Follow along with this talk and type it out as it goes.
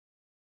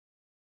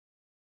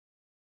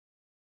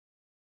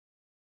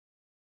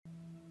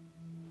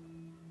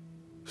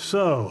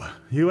So,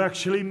 you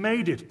actually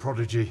made it,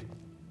 Prodigy.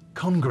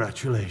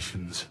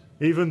 Congratulations.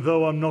 Even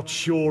though I'm not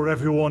sure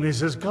everyone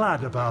is as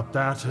glad about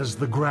that as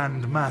the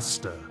Grand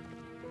Master.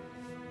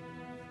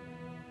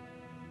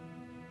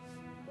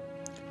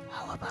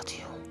 How about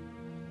you?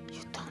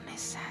 You don't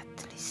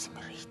exactly seem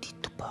ready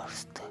to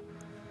burst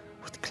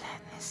with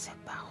gladness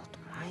about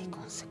my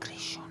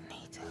consecration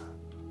either.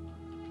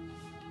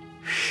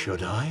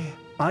 Should I?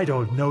 I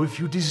don't know if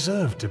you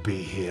deserve to be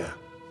here.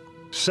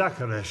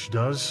 Sakaresh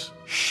does.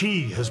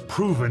 She has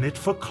proven it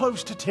for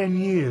close to 10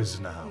 years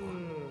now.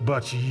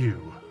 But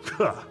you,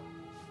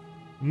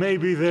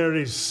 maybe there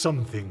is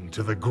something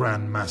to the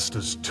Grand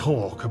Master's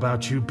talk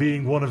about you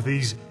being one of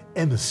these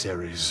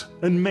emissaries,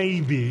 and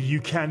maybe you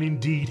can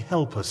indeed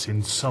help us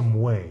in some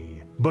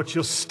way. But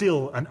you're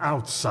still an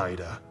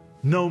outsider.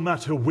 No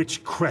matter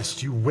which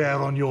crest you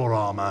wear on your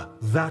armor,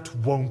 that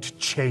won't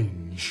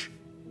change.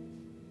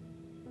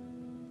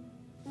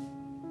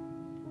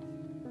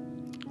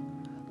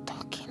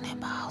 Talking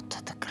about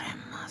the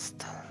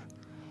Grandmaster,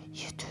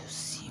 you two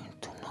seem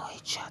to know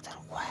each other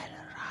well,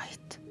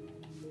 right?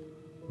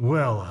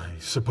 Well, I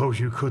suppose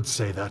you could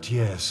say that,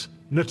 yes.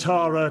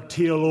 Natara,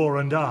 Tealor,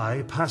 and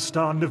I passed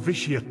our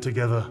novitiate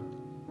together.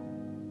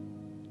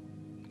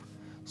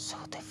 So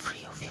the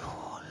three of you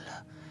all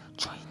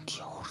joined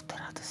the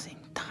Order at the same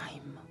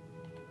time?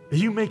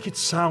 You make it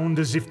sound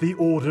as if the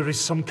Order is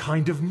some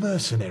kind of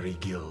mercenary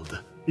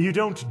guild. You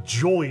don't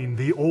join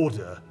the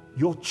Order,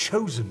 you're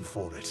chosen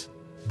for it.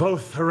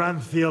 Both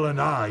Heranthiel and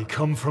I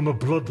come from a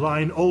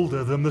bloodline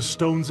older than the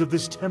stones of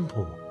this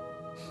temple.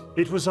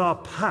 It was our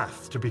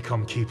path to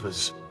become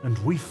keepers, and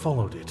we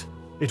followed it.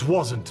 It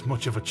wasn't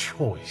much of a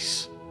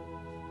choice.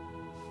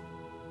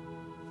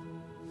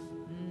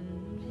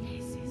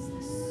 This is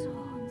the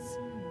swords.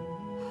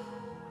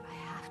 I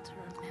have to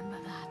remember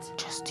that.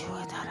 Just you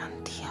and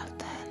Heranthiel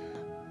then.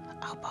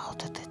 About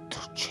the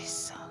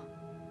Turchissa.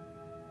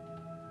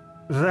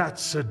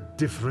 That's a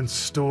different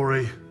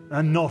story,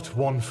 and not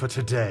one for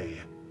today.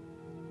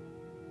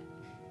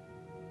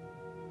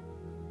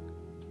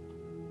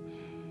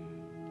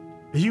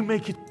 You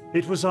make it...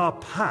 It was our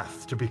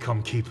path to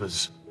become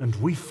keepers, and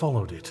we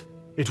followed it.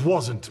 It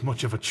wasn't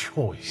much of a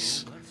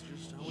choice.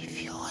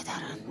 If you and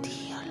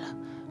Heranthiel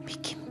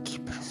became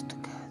keepers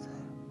together,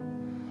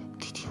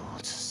 did you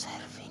also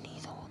serve in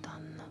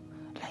Idodan,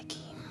 like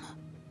him?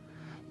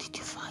 Did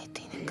you fight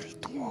in a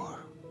great war?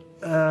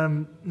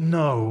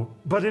 No.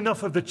 But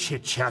enough of the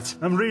chit-chat.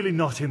 I'm really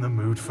not in the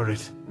mood for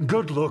it.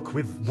 Good luck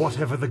with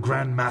whatever the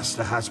Grand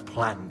Master has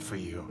planned for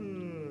you.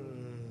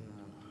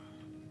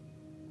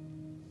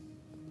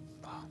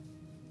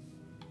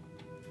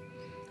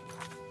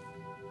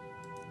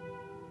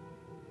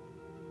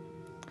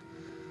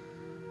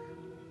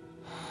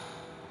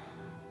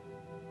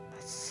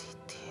 Let's see,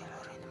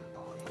 Taylor in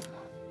Emporium.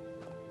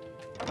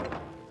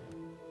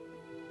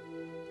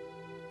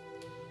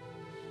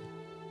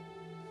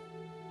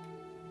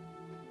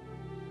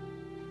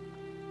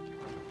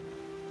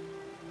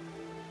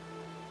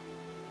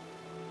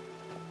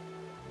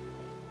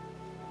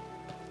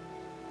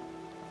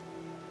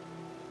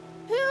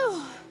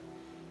 Phew!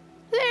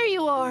 There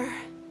you are.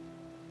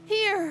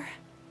 Here,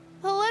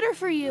 a letter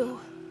for you.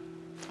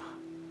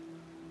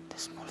 The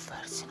small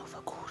version of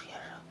a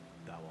courier.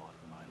 Thou art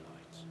my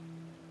light,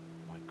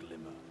 my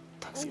glimmer.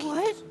 Thanks,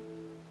 What? Kate.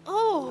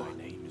 Oh,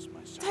 Thy name is my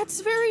that's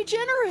sacrament. very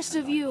generous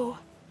of you.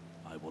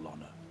 I will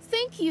honor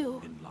Thank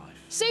you. in life.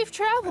 Safe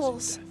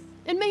travels, as in death.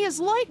 and may his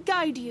light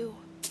guide you.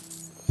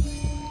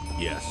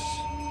 Yes.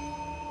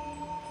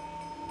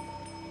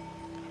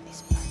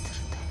 It's better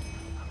than...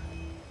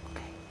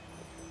 Okay.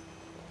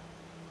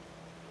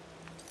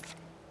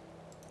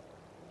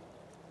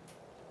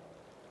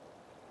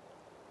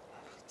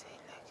 Every day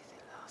like the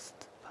last,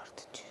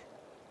 part 2.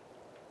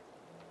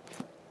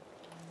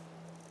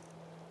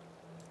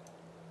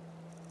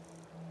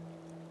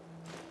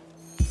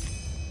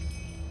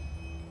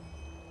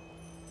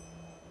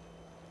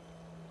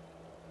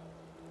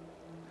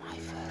 My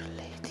fair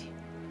lady,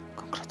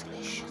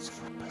 congratulations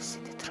for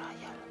passing the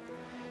trial.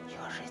 You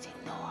already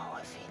know how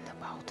I feel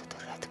about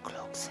the red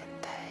cloaks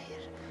and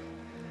their,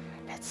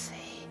 let's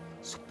say,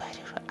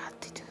 superior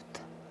attitude.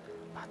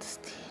 But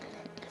still,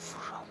 it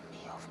will rob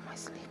me of my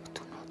sleep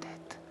to know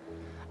that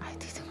I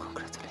didn't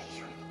congratulate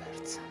you in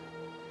person.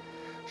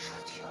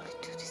 Should you only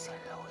do this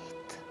allow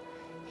it,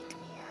 meet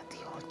me at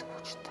the old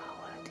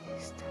watchtower at the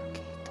eastern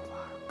gate of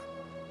Ark.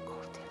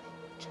 Cordially,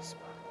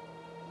 Jasper.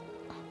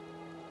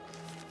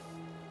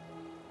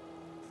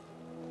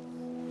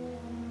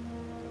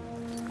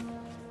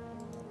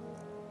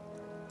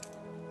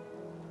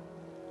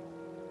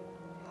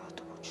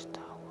 Old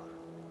watchtower.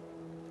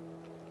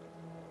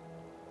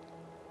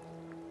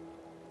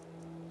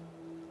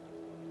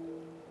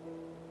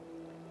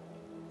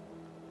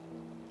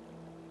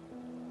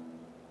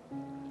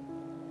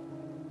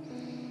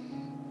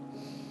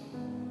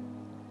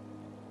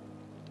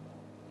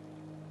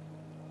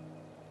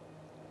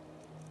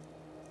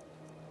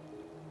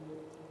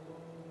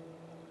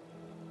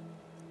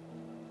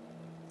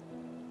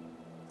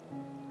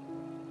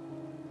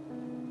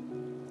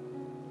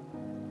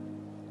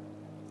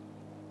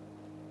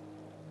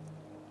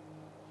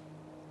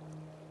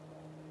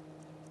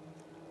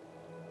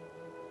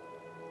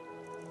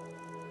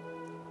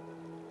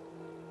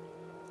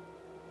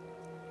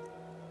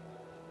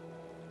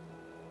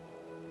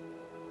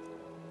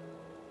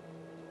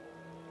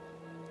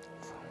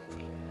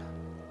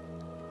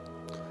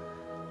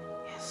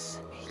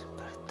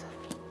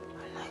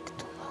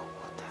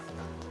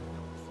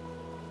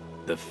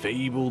 The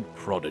fabled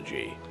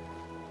prodigy.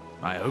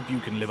 I hope you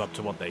can live up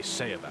to what they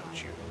say about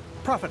you.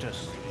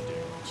 Prophetess.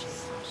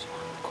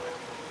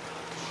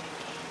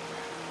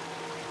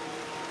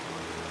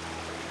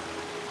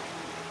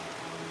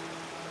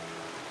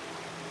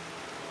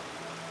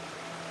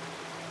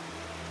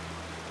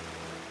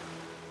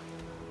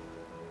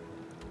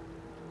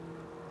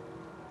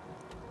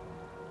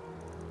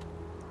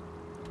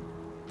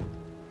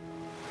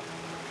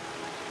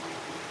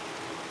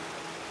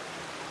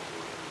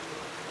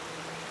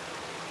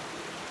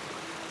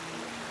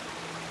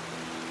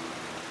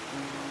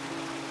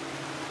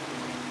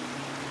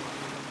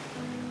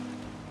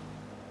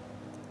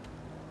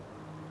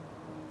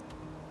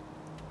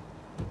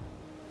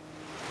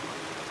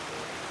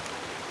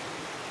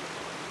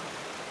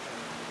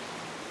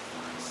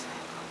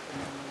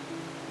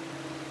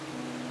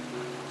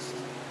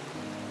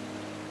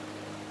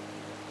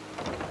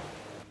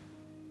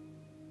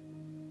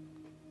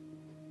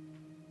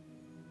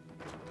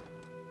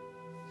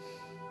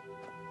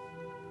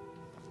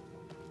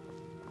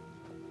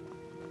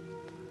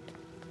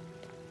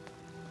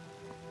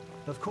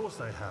 Of course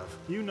they have.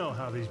 You know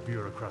how these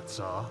bureaucrats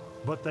are,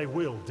 but they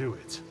will do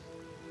it.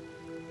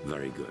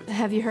 Very good.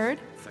 Have you heard?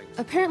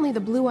 Apparently the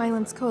Blue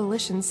Islands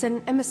Coalition sent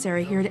an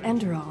emissary here to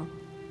Enderal.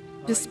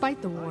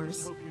 Despite the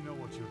wars. Hope you know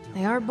what you're doing.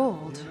 They are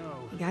bold.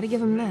 You gotta give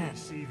them that.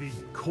 See the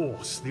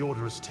course the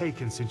Order has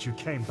taken since you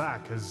came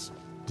back as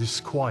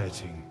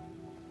disquieting.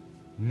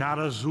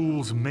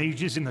 Narazul's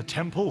mages in the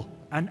temple,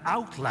 an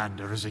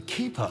outlander as a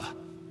keeper.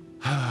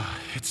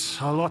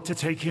 It's a lot to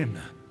take in.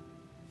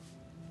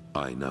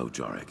 I know,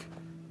 Jorik.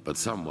 But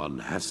someone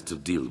has to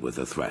deal with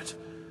the threat.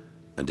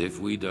 And if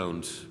we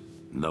don't,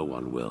 no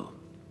one will.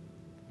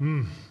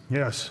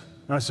 Yes,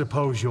 I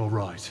suppose you're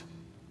right.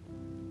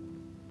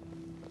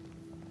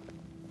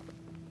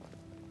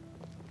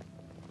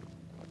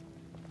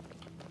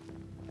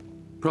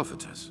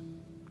 Prophetess,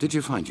 did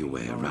you find your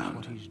way What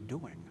around? he's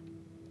doing.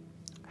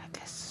 I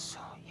guess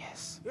so,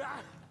 yes.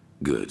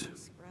 Good.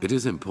 It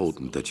is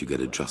important that you get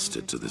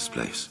adjusted to this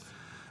place.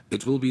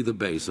 It will be the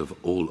base of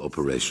all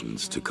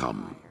operations to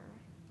come.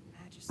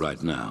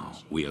 Right now,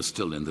 we are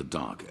still in the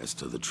dark as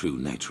to the true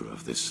nature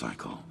of this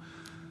cycle.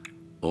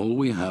 All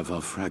we have are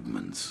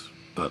fragments,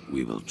 but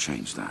we will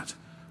change that.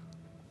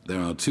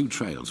 There are 2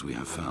 trails we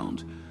have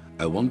found.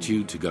 I want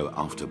you to go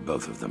after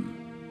both of them.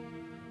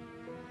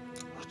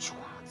 Which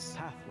ones?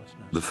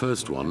 Pathlessness. The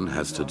first one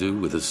has to do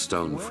with the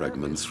stone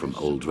fragments from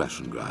Old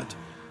Rashengrad.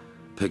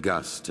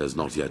 Pegast has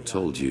not yet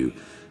told you,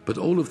 but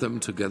all of them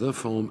together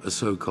form a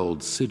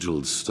so-called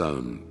sigil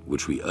stone,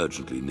 which we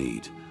urgently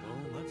need.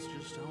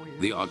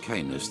 The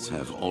Arcanists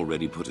have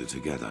already put it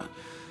together,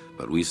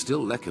 but we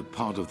still lack a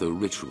part of the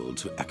ritual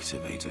to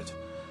activate it.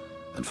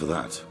 And for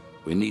that,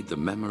 we need the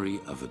memory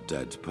of a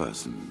dead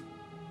person.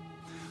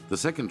 The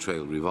second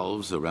trail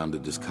revolves around a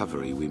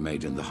discovery we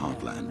made in the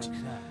Heartland.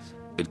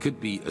 It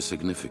could be a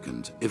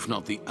significant, if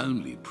not the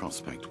only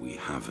prospect we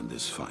have in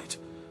this fight.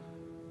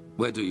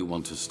 Where do you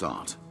want to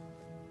start?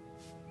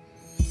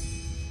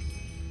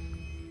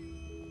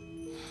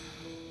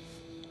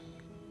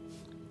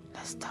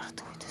 Let's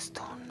start with the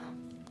stone.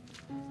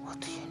 What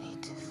do you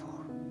need it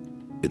for?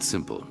 It's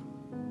simple.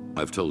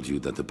 I've told you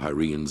that the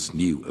Pyreans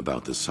knew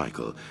about the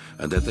cycle,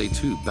 and that they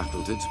too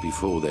battled it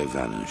before they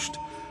vanished.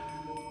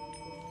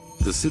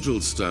 The sigil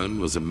stone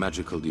was a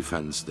magical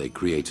defense they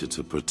created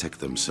to protect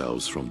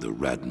themselves from the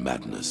Red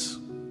Madness.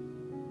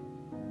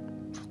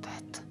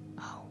 Protect?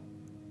 How?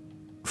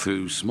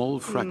 Through small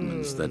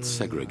fragments that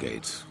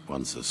segregate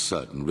once a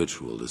certain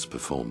ritual is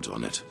performed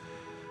on it.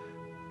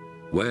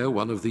 Wear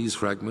one of these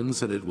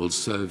fragments and it will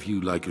serve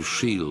you like a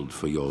shield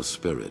for your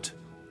spirit.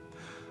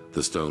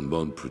 The stone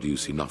won't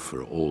produce enough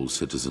for all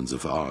citizens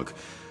of Ark,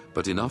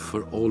 but enough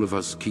for all of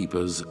us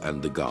keepers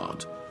and the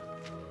guard.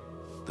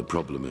 The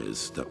problem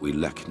is that we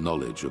lack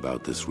knowledge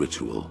about this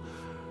ritual,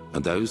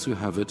 and those who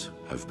have it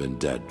have been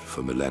dead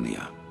for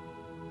millennia.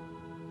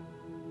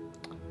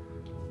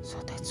 So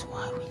that's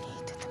why we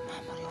needed the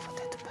memory of a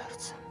dead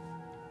person.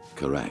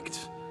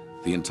 Correct.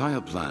 The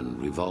entire plan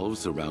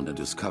revolves around a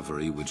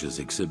discovery which is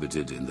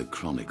exhibited in the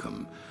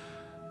Chronicum.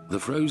 The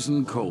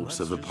frozen corpse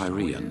of a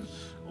Pyrean,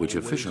 which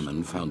a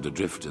fisherman found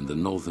adrift in the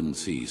Northern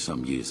Sea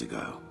some years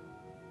ago.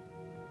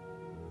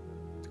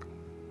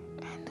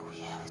 And we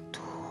have to,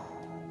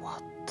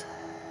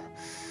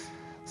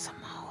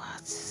 somehow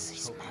access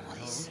his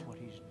memories. What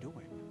he's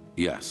doing.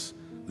 Yes,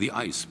 the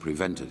ice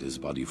prevented his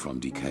body from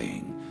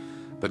decaying.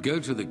 But go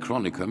to the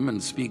Chronicum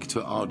and speak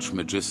to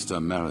Archmagister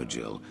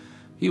Maragil.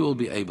 He will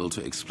be able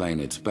to explain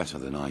it better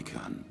than I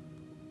can.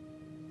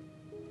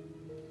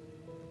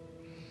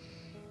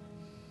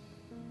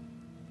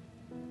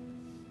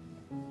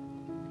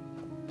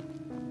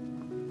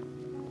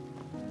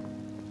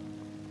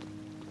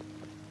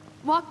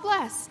 Walk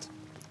blessed.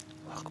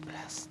 Walk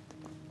blessed.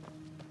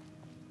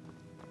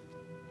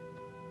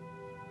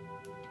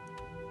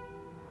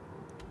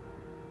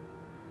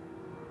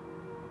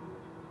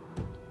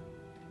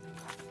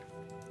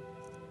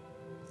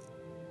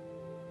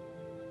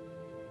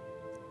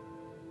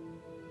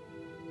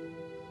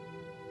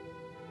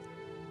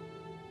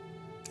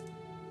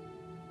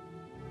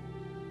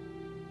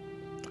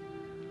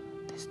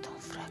 stone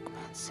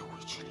fragments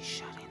which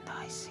Lishar and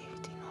I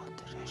saved in Old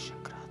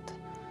Reshengrad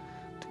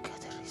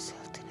together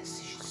result in a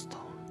sigil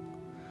stone,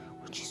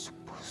 which is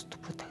supposed to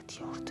protect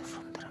the Order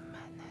from their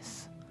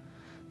madness.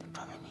 The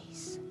problem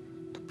is,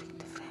 to bring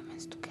the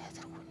fragments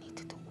together we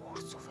needed the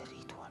words of a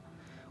ritual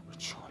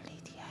which only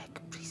the high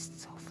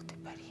priests of the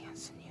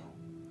Barians knew.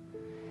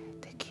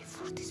 The key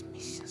for this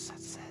mission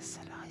success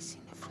lies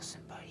in the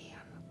frozen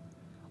Barian,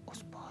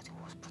 whose body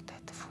was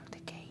protected from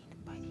decaying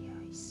by the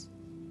ice.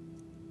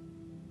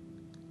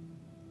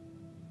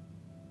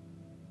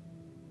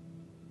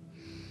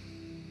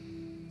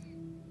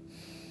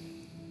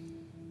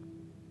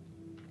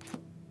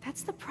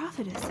 That's the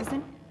prophetess,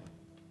 isn't?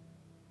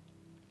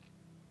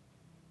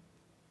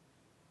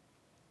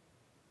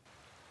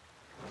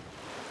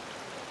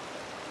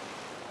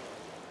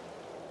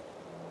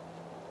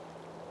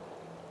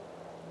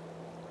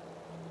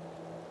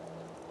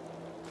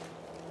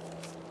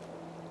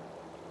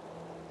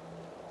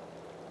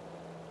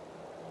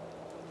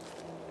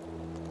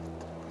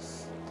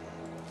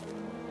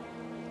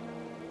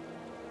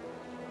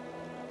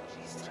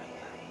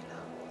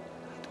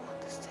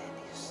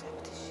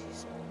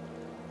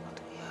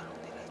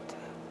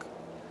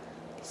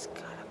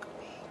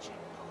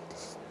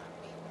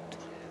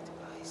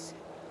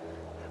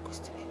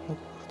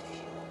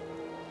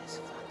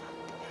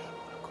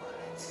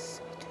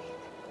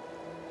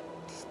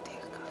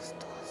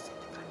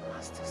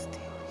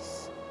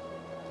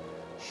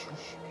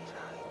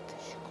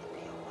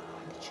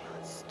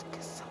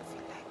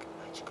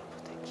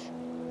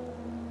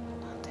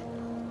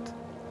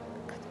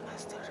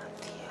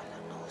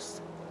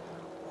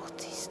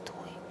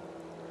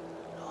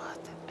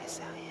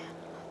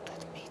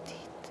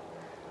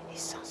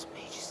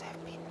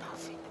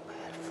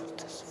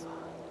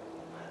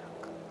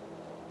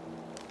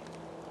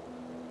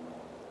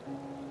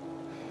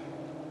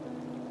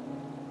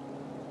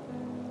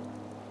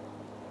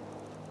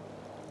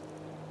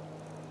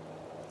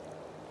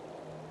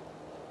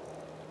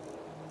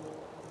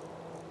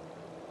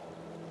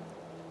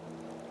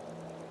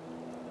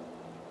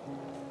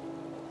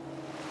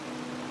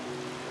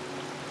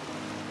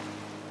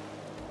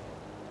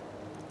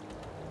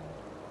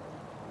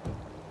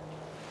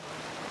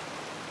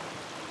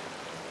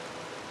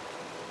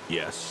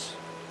 Yes.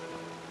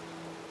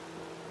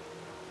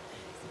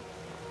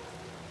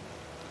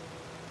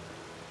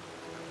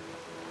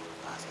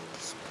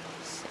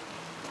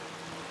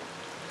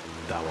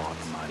 Thou art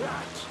my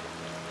light,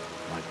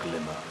 my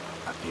glimmer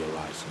at the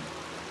horizon.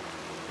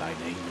 Thy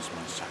name is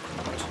my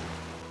sacrament.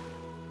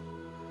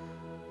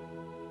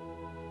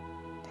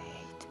 They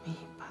hate me,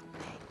 but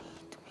they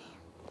need me.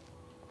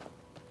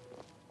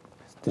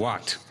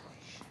 What?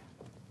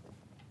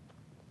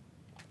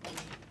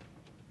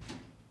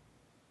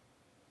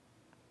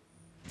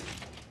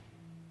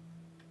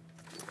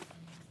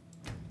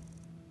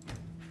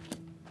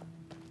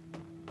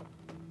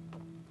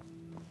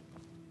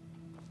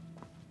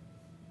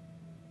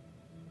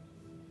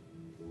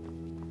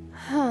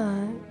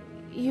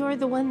 You're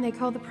the one they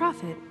call the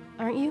prophet,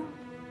 aren't you?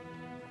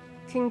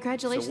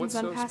 Congratulations so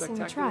on what's so passing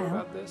the spectacular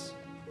trial. about this?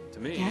 To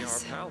me,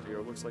 Yes. our pal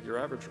here looks like your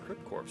average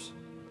crypt corpse.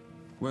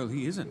 Well,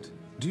 he isn't.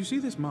 Do you see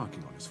this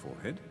marking on his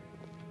forehead?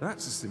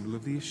 That's a symbol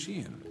of the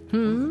Ashian,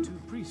 one of the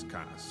two priest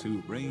castes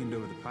who reigned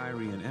over the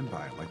Pyrean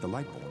Empire like the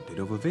Lightborn did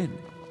over Vin.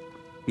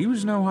 He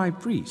was no high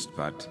priest,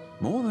 but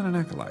more than an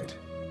acolyte.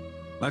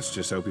 Let's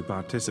just hope he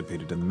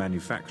participated in the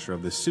manufacture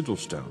of the sigil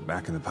stone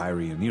back in the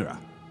Pyrean era.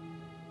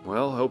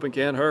 Well, hoping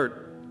can't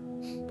hurt.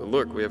 But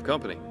look, we have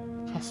company.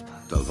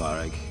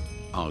 Dalvarek,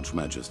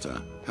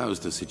 Archmagister, how's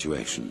the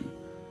situation?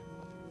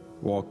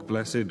 Walk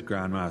blessed,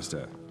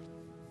 Grandmaster.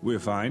 We're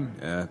fine.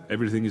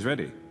 Everything is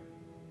ready.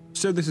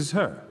 So this is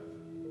her?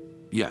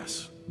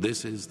 Yes,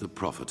 this is the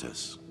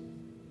prophetess.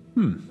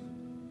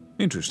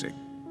 Interesting.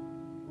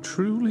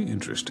 Truly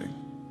interesting.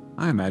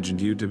 I imagined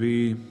you to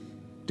be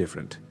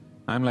different.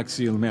 I'm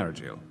Lexiel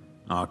Marigil,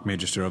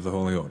 Archmagister of the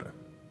Holy Order.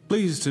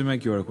 Pleased to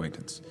make your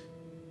acquaintance.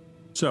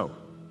 So,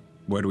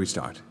 where do we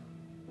start?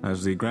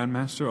 Has the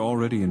Grandmaster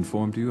already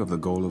informed you of the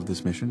goal of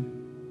this mission?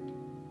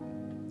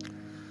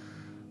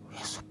 We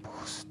are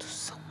supposed to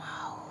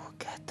somehow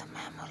get the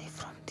memory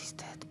from this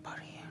dead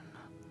Barian,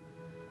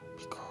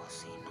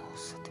 because he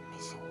knows the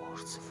missing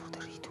words for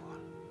the ritual.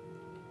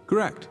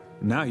 Correct.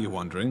 Now you're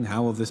wondering,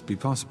 how will this be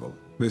possible?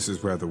 This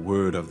is where the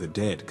word of the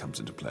dead comes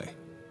into play.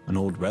 An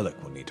old relic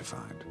we'll need to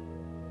find.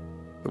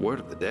 The word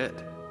of the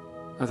dead?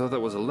 I thought that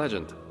was a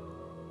legend.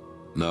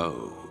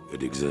 No,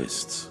 it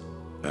exists.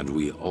 And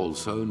we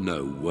also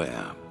know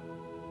where.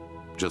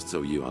 Just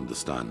so you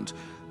understand,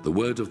 the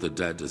word of the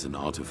dead is an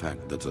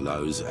artifact that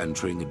allows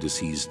entering a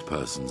deceased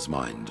person's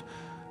mind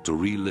to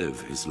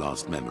relive his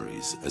last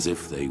memories as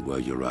if they were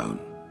your own.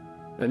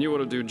 And you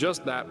want to do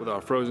just that with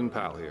our frozen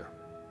pal here.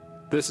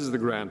 This is the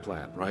grand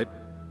plan, right?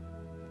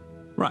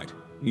 Right.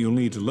 You'll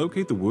need to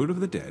locate the word of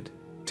the dead,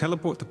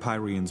 teleport the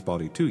Pyrean's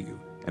body to you,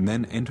 and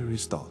then enter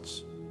his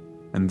thoughts.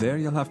 And there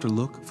you'll have to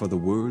look for the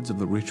words of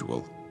the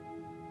ritual.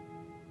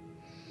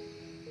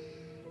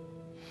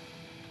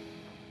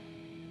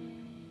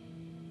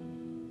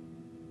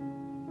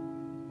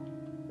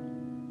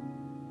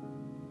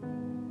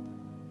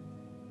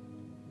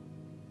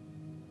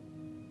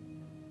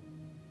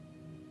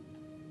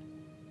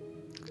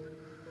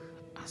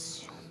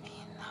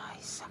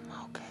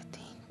 somehow get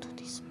into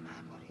these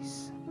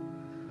memories.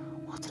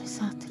 What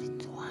exactly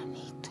do I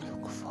need to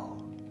look for?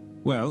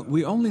 Well,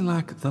 we only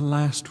lack the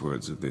last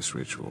words of this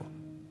ritual.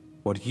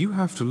 What you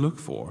have to look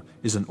for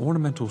is an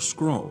ornamental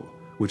scroll,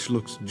 which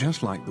looks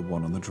just like the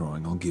one on the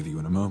drawing I'll give you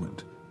in a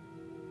moment.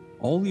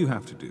 All you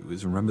have to do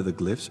is remember the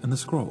glyphs and the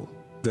scroll,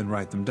 then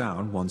write them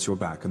down once you're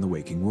back in the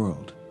waking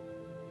world.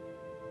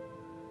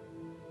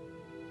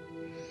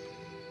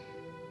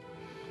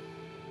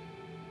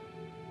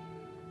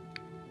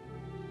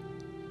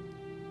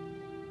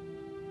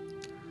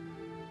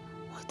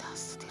 Why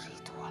does the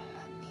ritual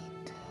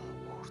need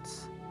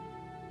words?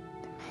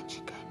 The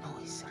magic I know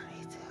is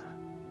rather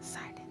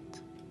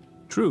silent.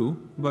 True,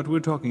 but we're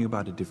talking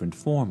about a different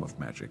form of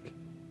magic.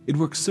 It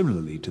works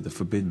similarly to the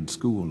forbidden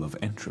school of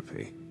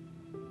entropy.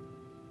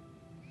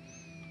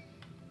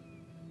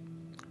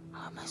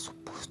 How am I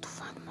supposed to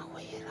find my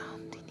way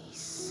around in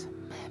his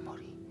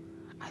memory?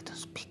 I don't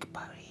speak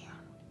Parian.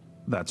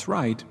 That's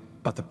right,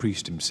 but the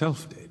priest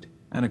himself did.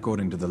 And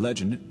according to the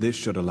legend, this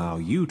should allow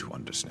you to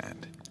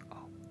understand.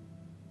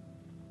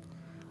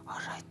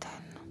 Alright then.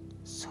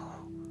 So,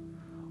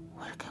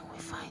 where can we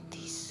find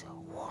this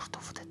Word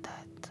of the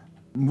Dead?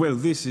 Well,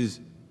 this is...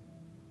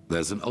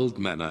 There's an old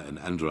manor in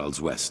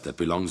Enderal's West that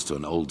belongs to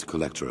an old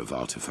collector of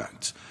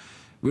artifacts.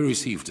 We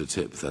received a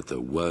tip that the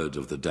Word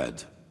of the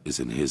Dead is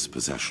in his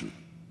possession.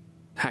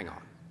 Hang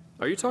on.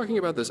 Are you talking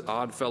about this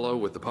odd fellow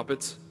with the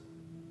puppets?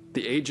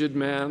 The aged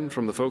man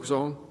from the folk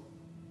song?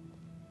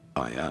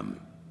 I am.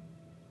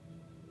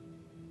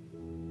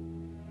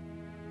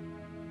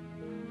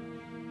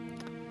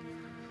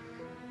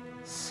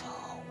 So,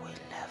 we'll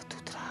have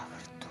to travel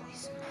to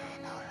his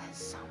manor and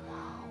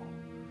somehow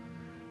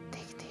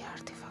take the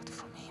artifact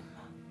from him.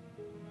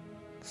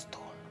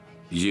 Stole,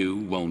 maybe. You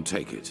won't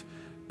take it.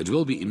 It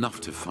will be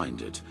enough to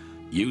find it,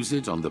 use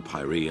it on the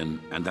Pyrean,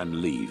 and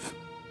then leave.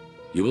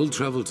 You will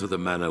travel to the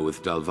manor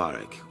with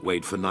Dalvarek,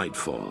 wait for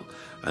nightfall,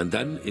 and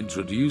then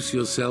introduce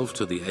yourself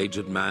to the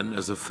aged man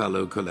as a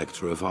fellow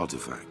collector of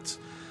artifacts.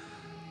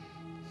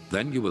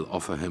 Then you will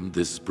offer him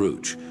this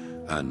brooch,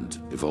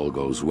 and if all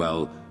goes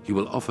well, he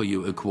will offer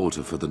you a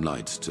quarter for the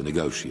night to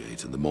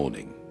negotiate in the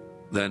morning.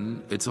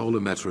 Then it's all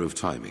a matter of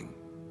timing.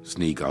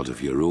 Sneak out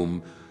of your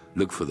room,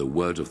 look for the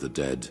Word of the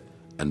Dead,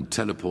 and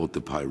teleport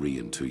the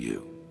Pyrean to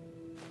you.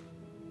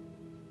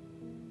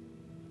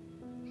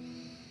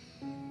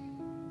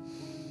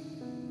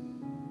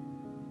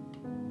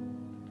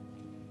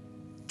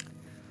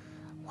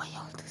 Why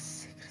all this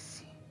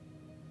secrecy?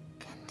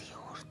 Can the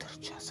Order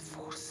just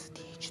force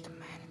the aged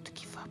man to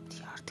give up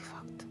the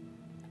artifact?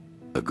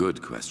 A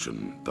good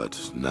question,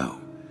 but no.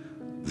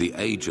 The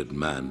aged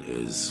man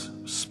is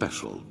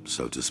special,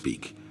 so to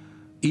speak.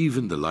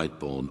 Even the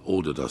Lightborn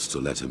ordered us to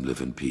let him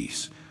live in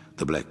peace.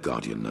 The Black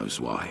Guardian knows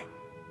why.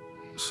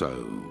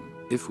 So,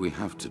 if we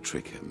have to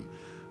trick him,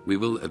 we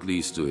will at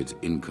least do it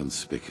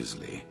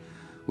inconspicuously,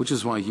 which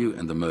is why you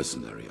and the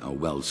mercenary are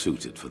well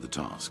suited for the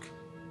task.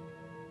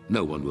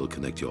 No one will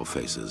connect your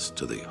faces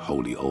to the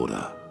Holy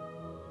Order.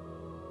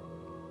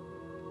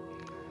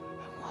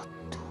 And what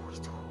do we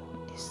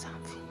do if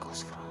something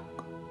goes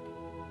wrong?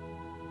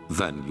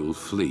 Then you'll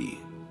flee.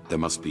 There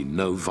must be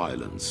no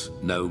violence,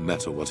 no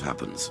matter what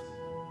happens.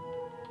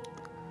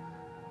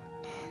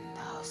 And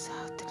how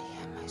exactly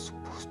am I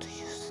supposed to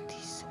use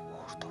this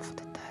Word of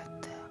the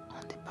Dead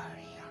on the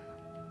Parian?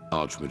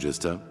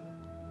 Archmagister?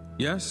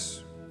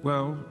 Yes?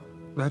 Well,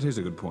 that is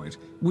a good point.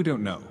 We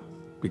don't know,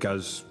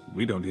 because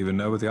we don't even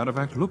know what the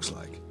artifact looks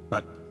like.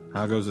 But,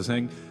 how goes the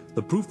saying?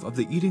 The proof of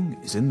the eating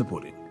is in the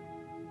pudding.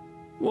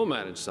 We'll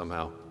manage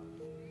somehow.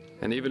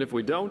 And even if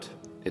we don't,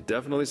 it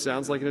definitely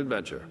sounds like an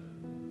adventure.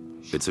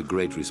 It's a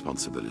great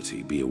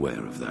responsibility, be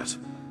aware of that.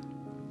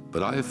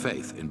 But I have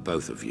faith in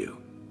both of you.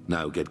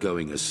 Now get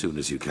going as soon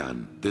as you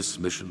can. This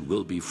mission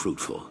will be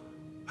fruitful.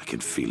 I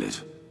can feel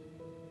it.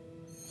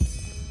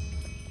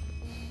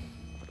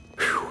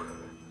 Whew.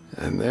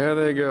 And there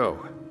they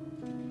go.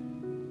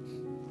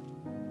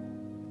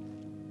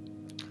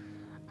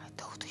 I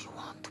thought you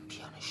want to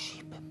be on a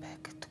ship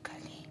back to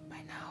Cali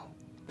by now.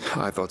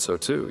 I thought so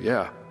too,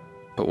 yeah.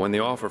 But when the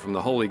offer from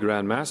the Holy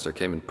Grand Master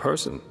came in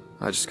person,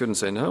 I just couldn't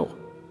say no.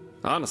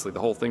 Honestly, the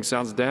whole thing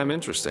sounds damn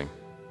interesting.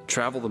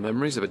 Travel the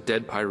memories of a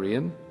dead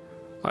Pyrean?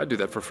 I'd do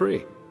that for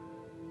free.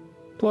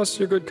 Plus,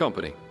 you're good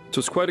company. It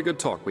was quite a good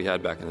talk we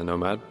had back in the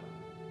Nomad.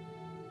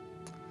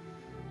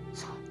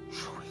 So,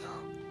 should we go?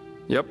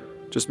 Yep,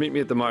 just meet me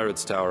at the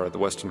Myrids Tower at the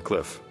Western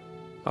Cliff.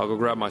 I'll go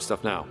grab my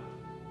stuff now.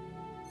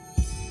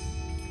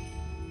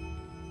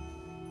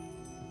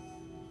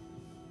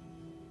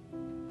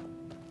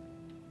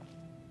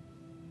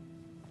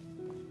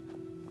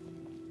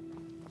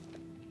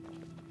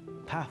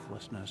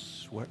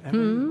 Pathlessness wherever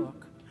you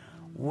look.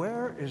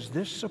 Where is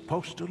this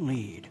supposed to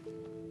lead?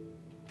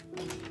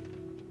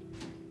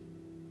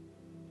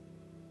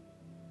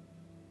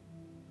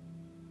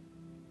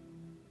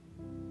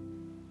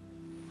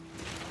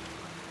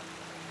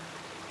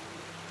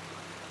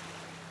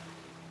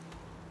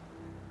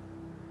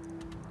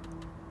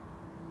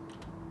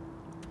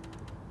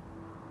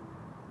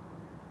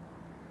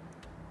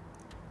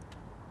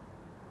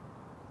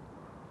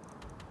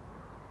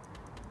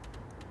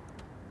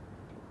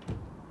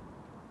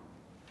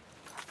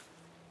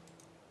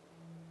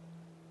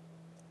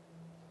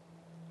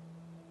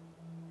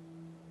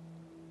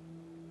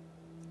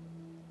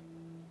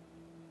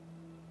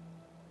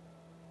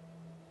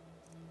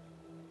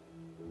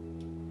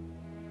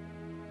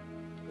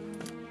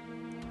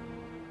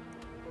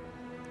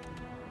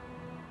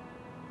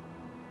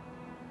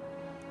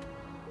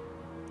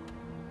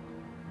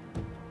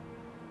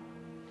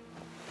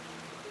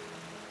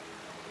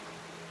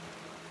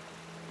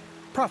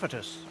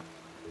 prophetess.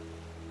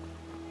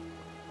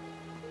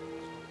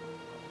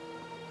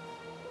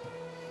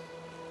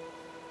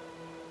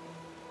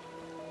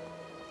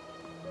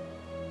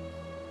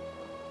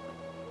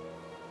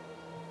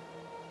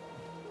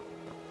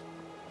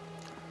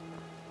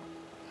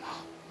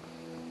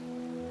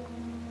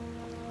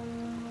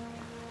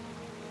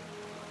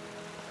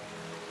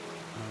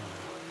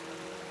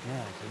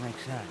 Yes, it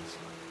makes sense.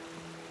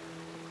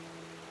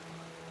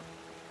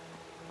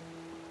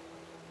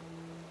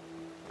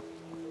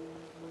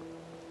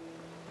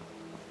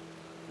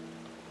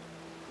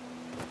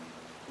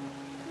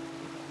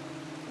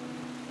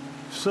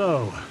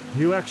 So,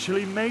 you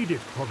actually made it,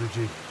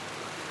 Prodigy.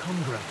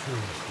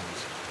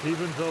 Congratulations.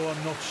 Even though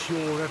I'm not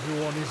sure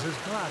everyone is as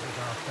glad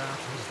about that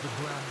as the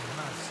Grand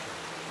Master.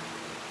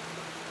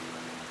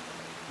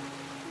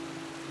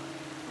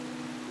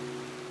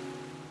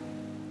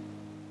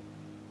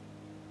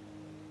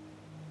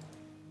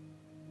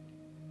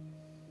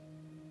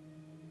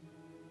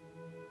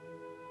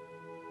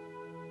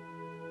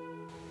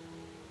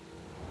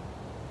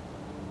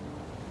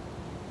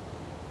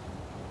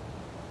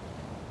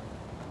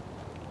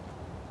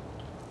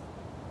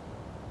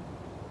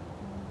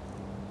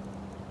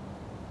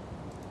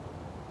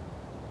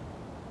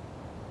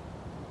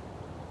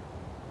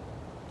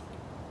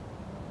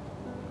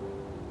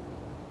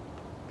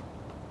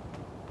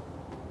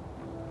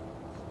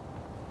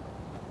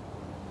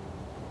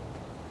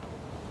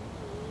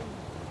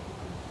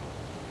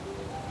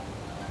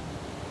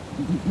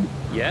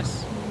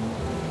 Yes?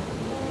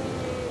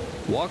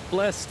 Walk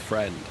blessed,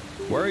 friend.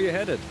 Where are you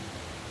headed?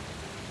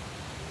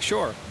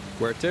 Sure.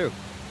 Where to?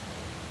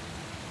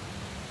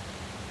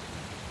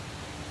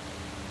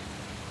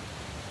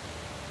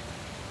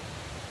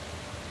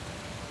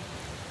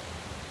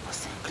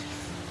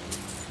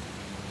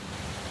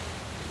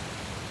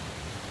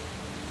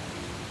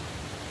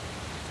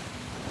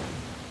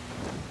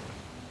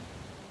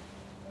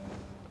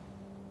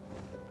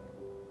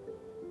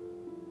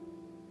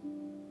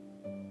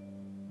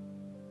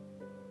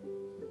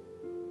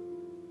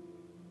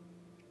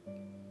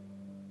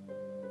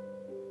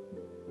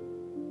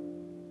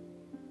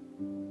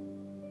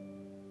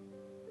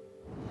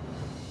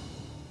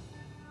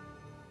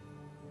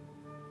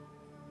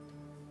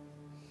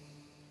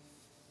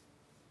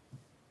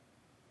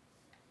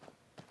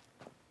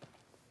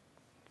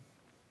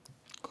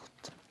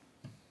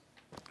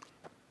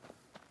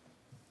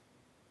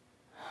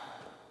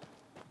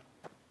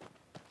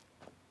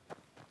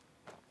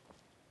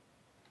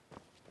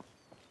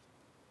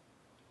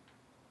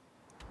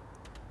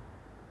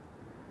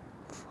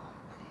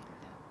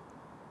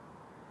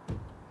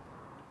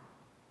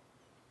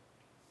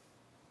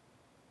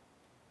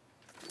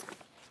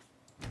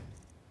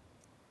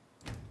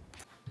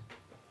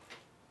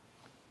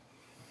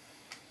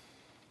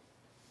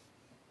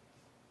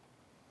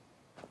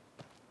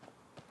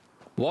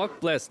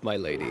 Walk blessed, my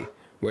lady.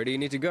 Where do you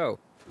need to go?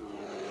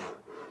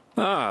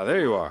 Ah,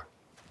 there you are.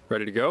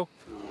 Ready to go?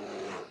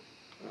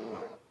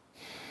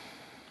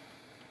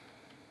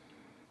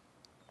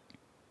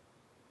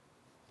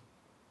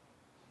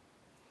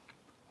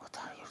 What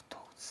are your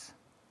thoughts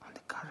on the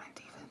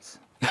current events?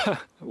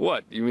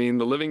 What, you mean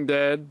the living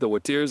dead, the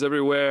Watirs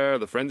everywhere,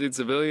 the frenzied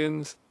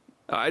civilians?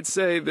 I'd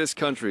say this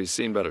country's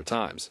seen better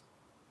times.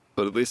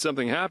 But at least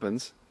something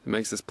happens. It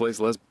makes this place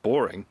less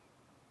boring.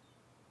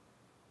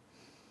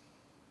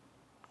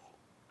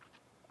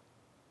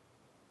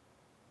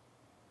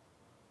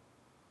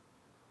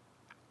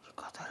 You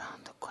got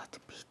around quite a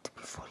bit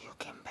before you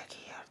came back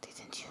here,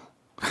 didn't you?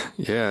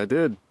 Yeah, I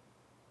did.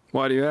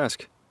 Why do you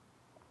ask?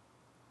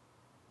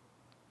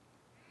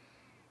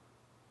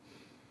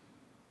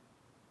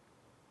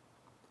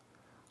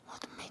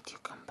 What made you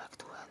come back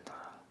to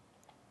Enderal?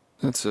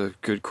 That's a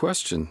good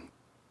question.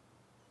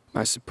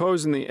 I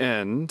suppose in the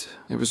end,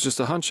 it was just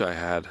a hunch I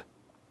had.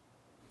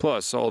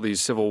 Plus, all these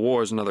civil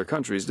wars in other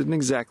countries didn't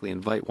exactly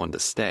invite one to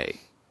stay.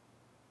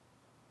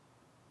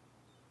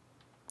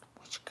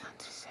 Which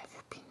countries have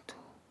you been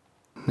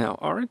to? Now,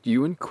 aren't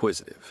you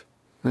inquisitive?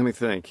 Let me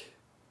think.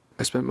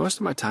 I spent most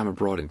of my time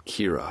abroad in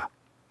Kira,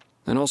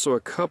 and also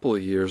a couple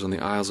of years on the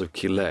Isles of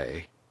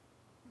Kile.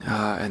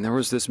 And there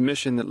was this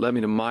mission that led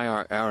me to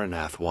Maiar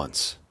Aranath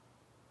once.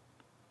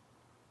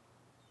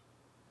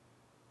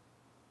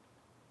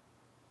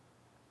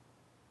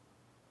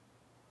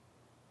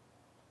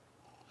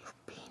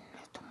 You've been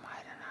to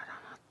Maiar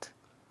Aranath.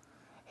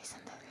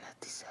 Isn't that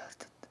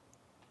deserted?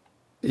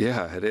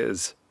 Yeah, it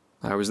is.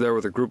 I was there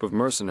with a group of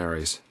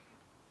mercenaries.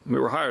 We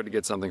were hired to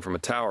get something from a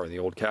tower in the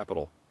old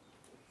capital.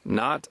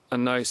 Not a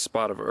nice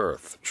spot of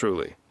Earth,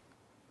 truly.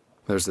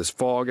 There's this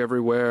fog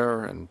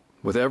everywhere, and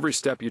with every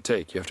step you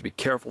take, you have to be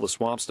careful the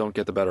swamps don't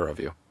get the better of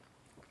you.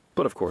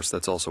 But of course,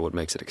 that's also what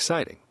makes it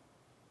exciting.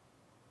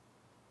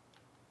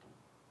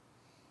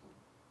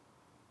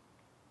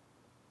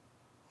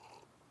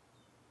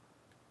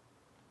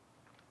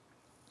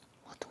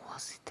 What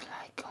was it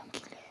like on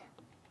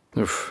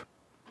Kile? Oof.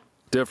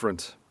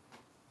 Different.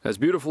 As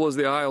beautiful as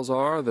the Isles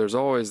are, there's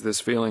always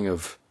this feeling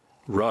of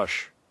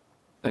rush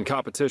and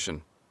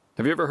competition.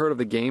 Have you ever heard of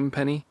the game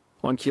penny?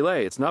 On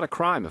Quillet, it's not a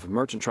crime if a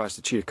merchant tries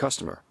to cheat a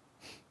customer.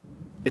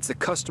 It's the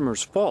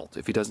customer's fault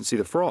if he doesn't see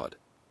the fraud.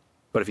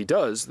 But if he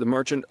does, the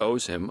merchant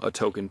owes him a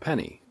token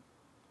penny.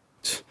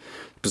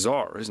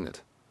 Bizarre, isn't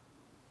it?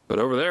 But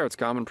over there, it's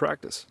common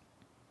practice.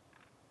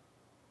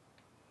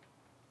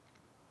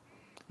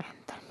 And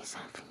tell me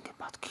something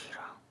about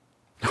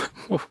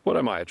Kira. What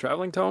am I, a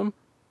traveling tome?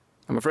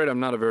 I'm afraid I'm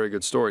not a very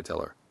good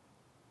storyteller.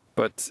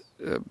 But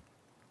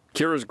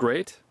Kira's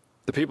great.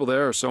 The people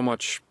there are so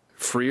much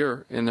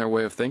freer in their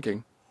way of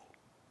thinking.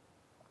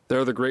 There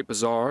are the great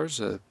bazaars,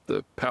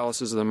 the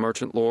palaces of the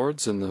merchant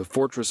lords, and the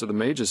fortress of the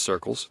mages'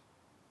 circles.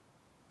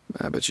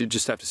 But you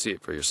just have to see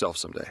it for yourself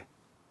someday.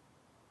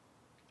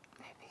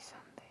 Maybe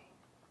someday.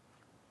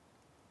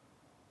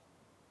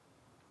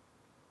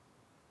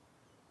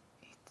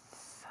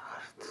 It's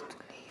hard to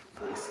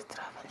live as a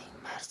traveling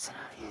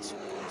mercenary, I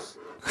suppose.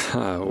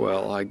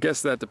 Well, I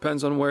guess that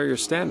depends on where you're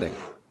standing.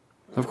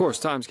 Of course,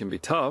 times can be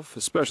tough,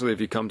 especially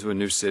if you come to a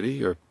new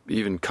city or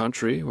even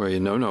country where you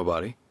know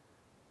nobody.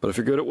 But if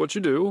you're good at what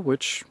you do,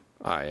 which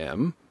I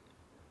am,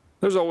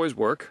 there's always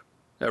work,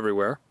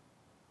 everywhere.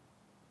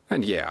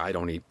 And yeah, I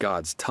don't eat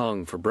God's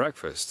tongue for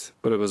breakfast,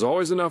 but it was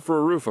always enough for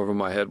a roof over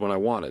my head when I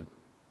wanted,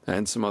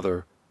 and some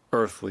other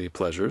earthly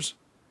pleasures.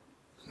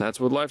 That's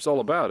what life's all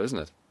about, isn't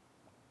it?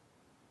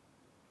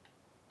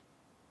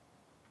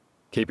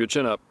 Keep your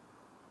chin up.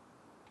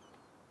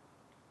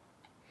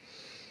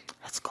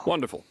 Let's go.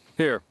 Wonderful.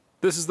 Here,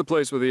 this is the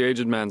place where the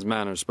aged man's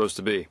manor is supposed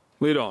to be.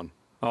 Lead on.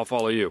 I'll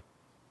follow you.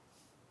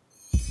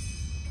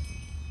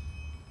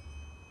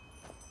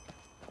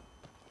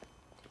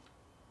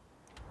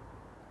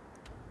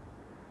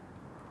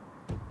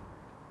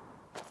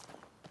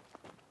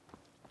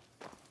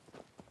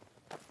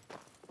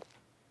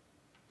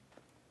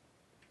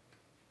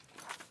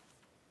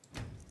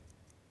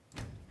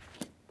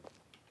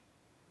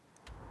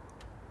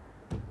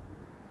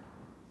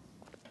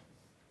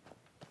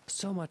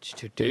 So much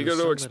to do. Eager so to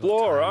little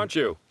explore, time. aren't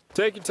you?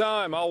 Take your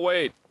time, I'll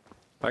wait.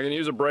 I can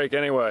use a break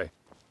anyway.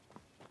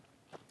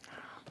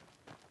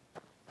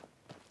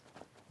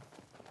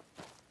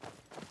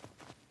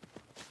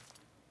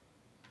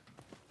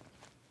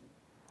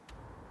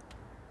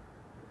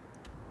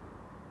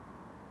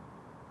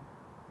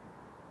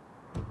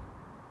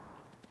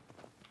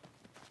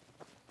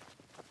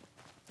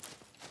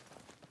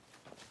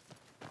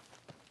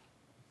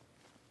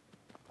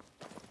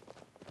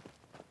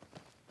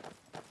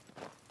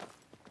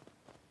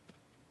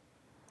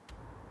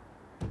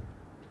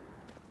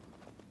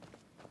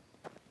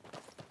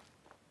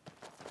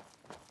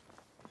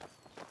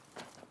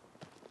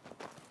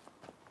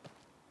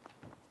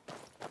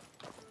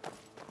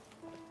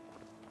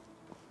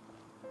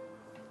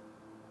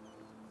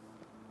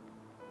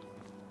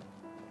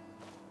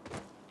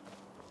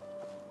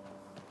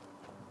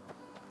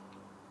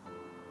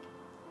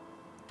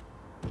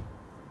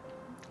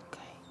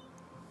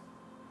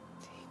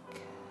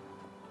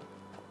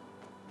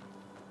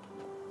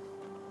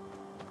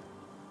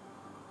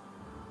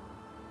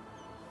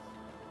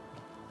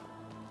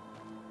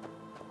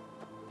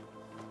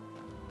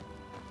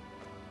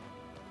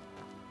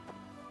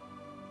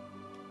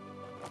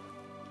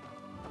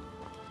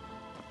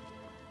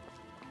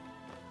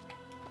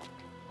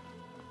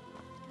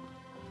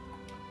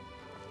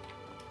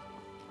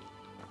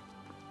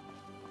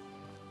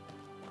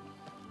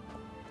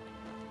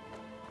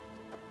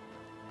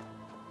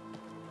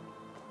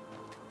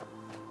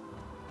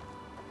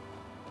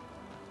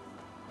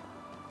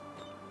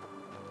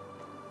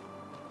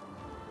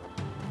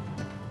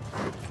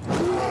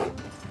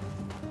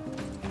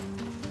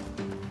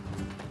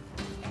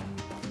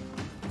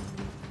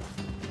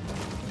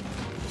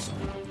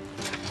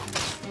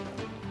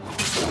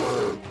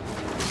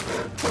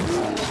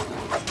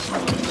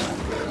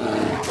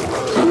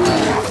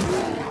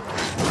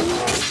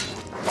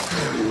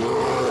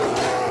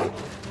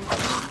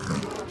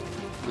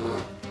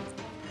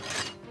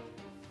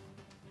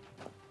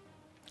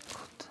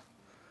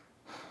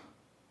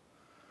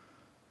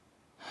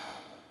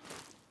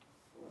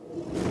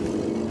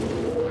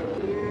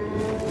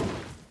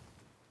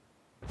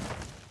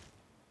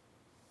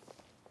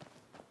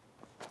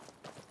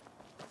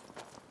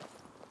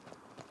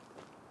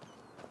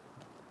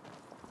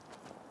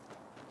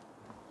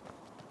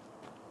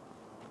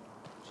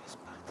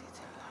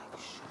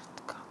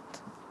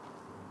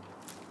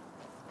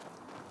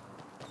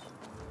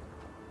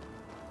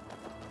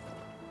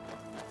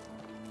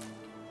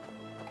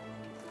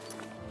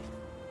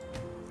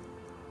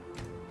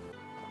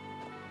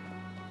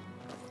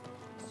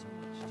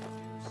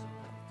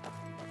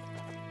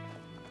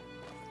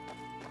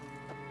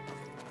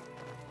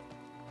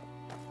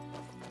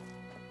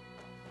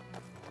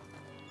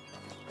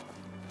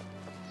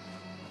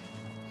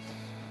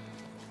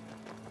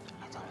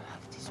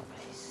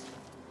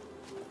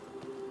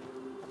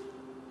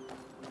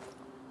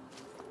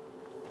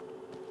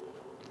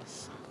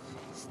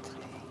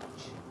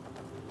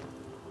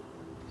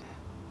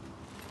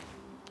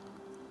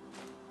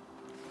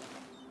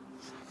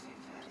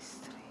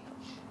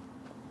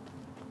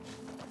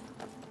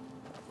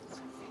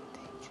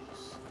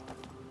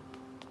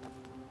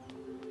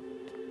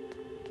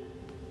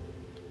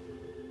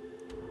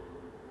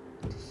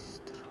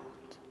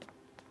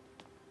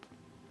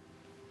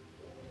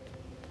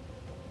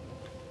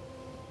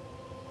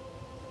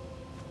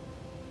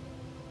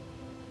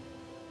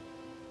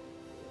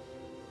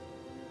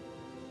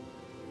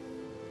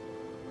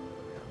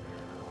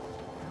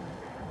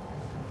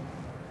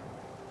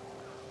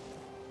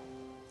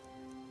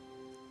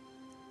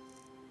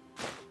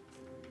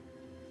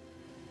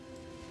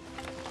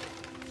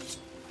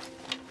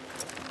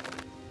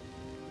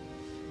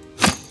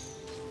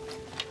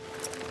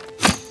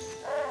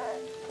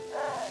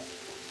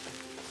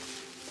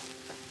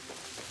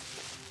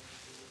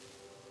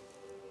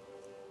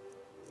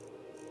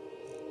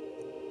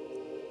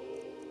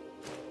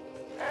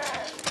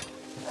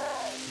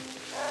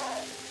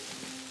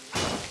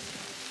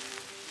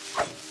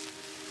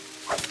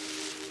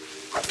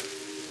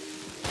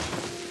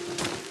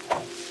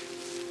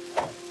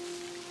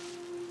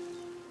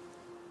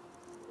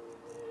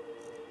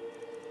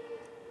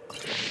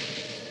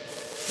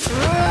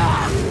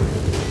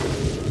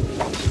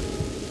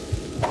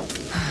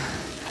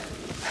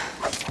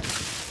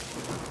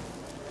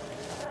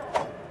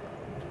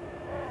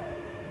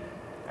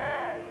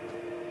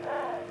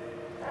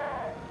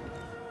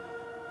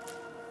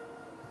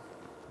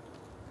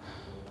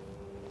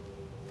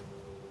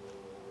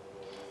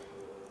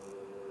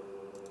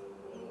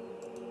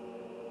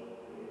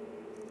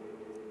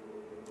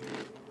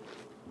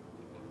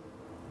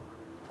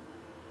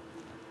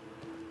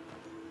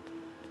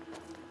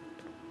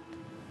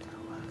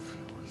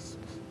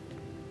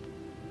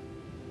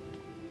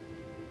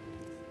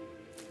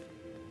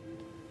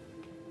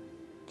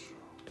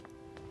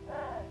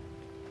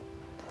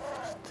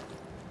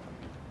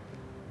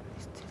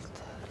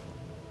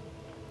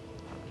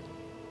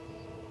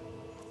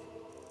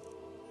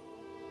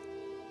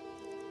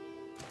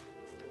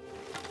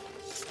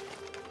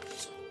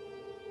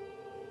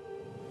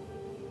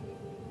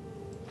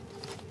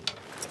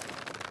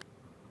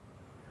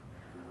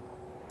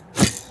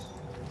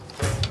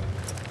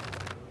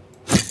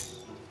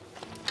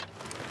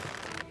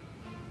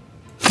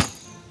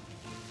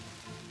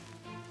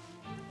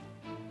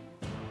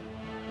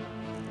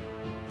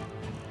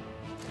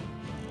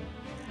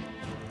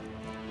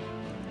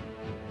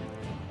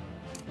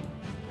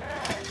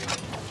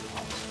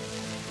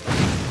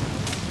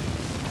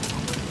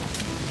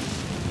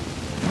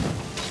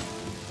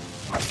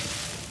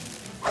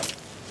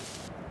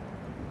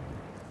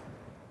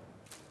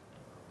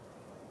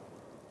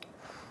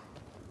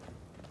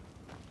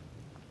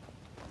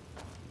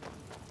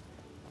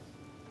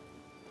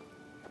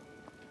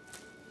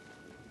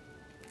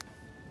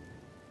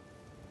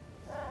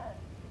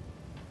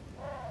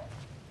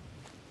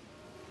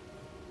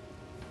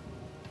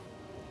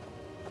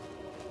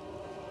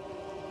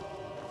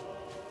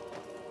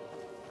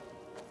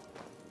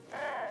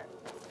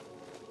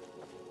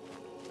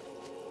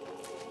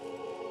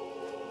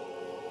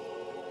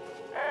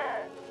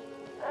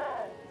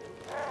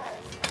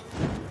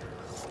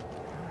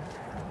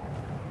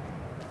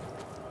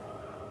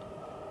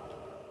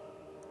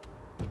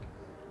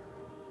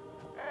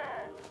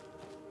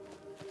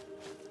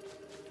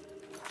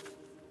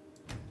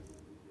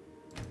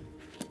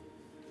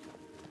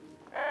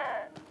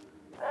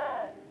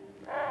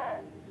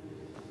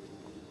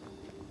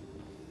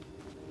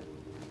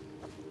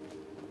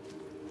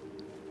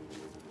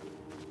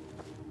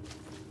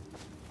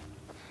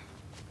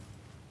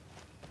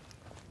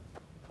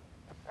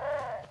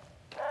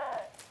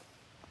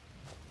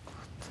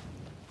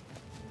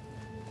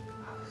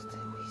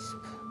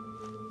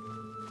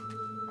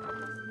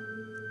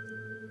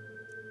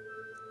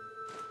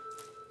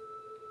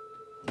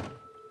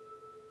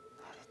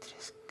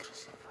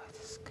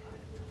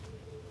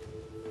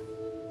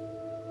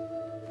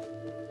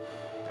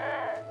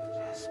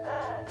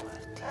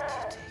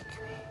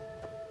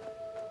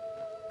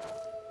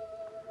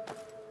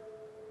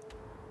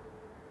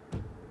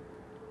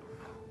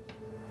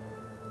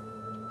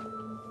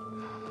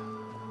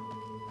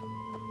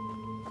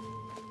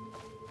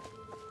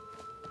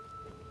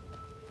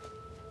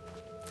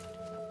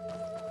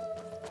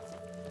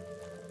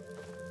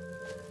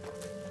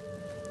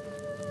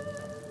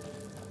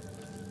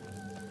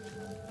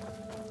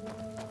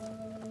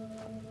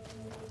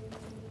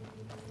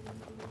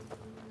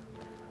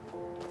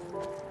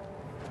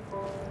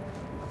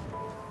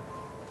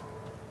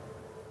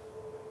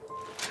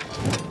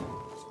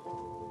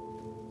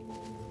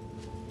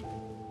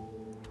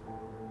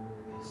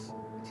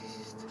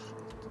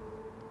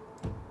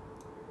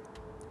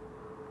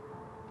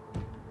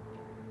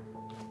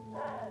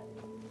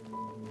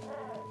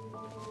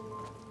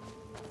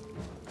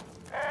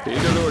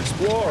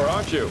 explore,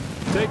 aren't you?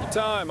 Take your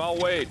time, I'll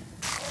wait.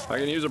 I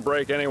can use a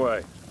break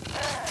anyway.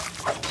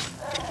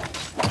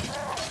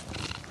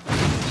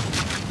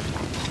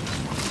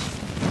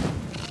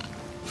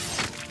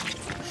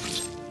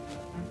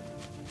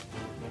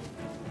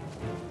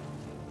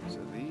 So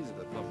these are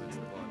the puppets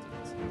the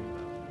bartender said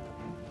about.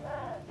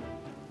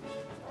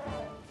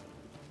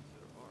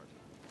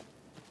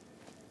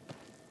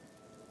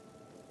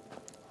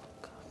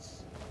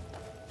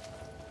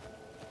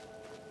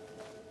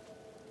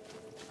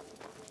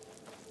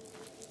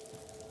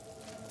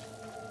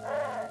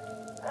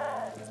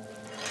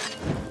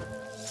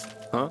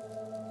 Huh?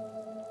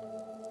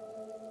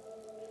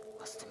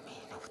 What's the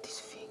meaning of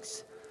these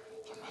things?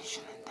 You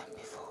mentioned them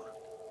before.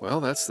 Well,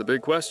 that's the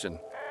big question.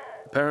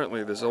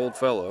 Apparently, this old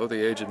fellow,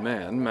 the aged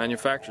man,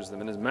 manufactures them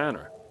in his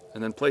manor,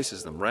 and then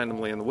places them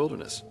randomly in the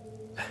wilderness.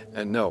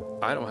 And no,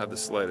 I don't have the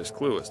slightest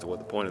clue as to what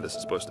the point of this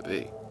is supposed to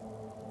be.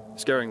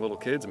 Scaring little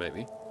kids,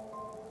 maybe.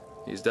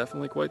 He's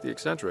definitely quite the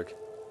eccentric.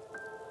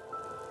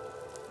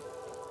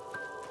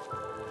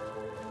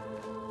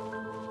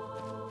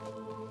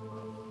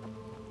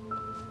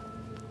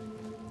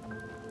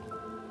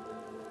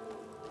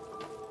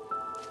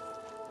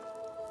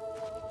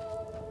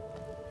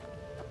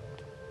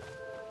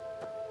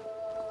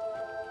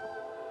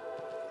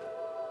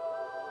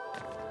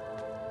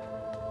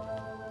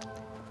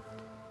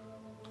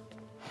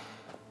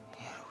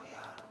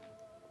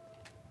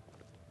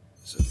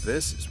 So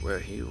this is where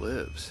he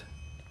lives.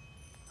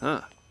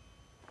 Huh.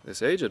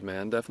 This aged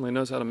man definitely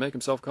knows how to make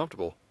himself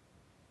comfortable.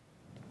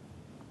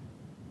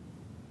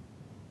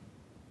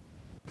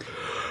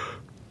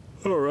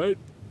 All right.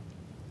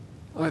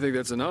 I think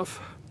that's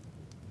enough.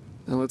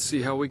 Now let's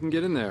see how we can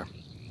get in there.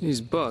 These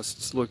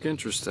busts look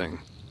interesting.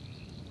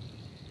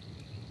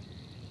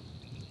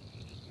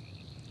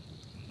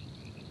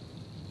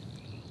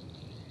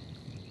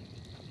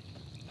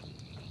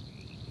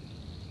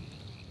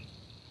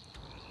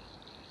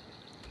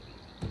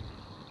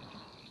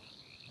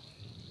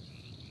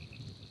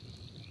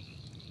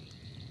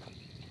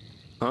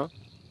 Huh?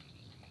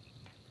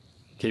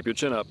 Keep your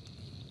chin up.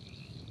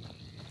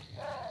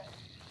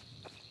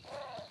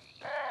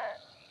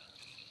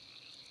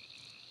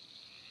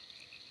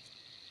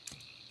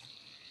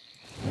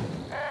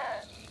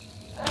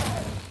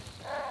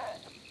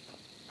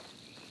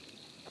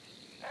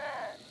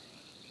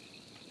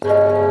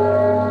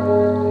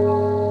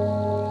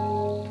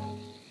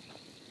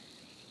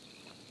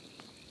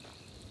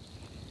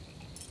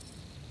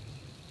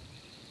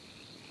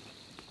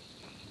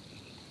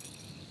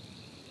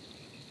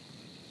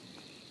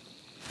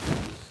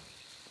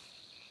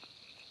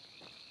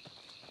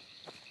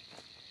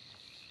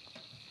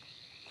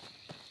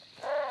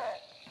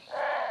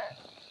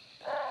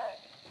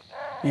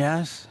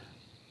 Yes?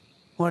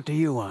 What do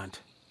you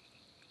want?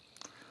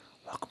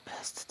 Walk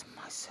past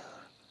my sir.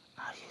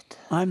 Are you the...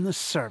 I'm the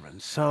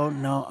servant, so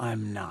no,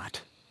 I'm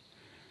not.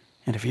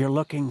 And if you're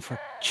looking for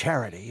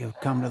charity, you've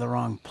come to the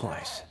wrong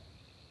place.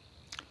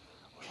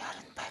 We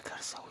aren't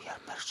beggars, we are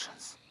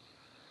merchants.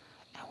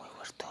 And we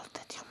were told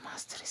that your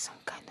master is some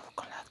kind of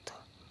collector.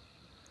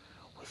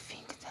 We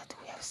think that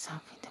we have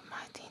something that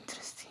might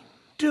interest him.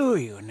 Do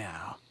you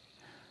now?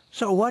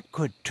 So what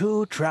could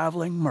two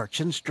traveling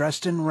merchants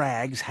dressed in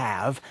rags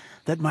have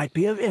that might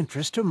be of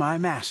interest to my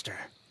master?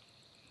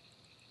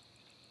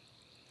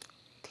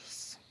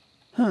 This.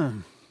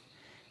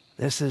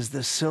 This is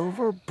the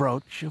silver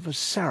brooch of a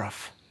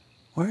seraph.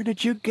 Where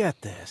did you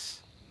get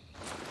this?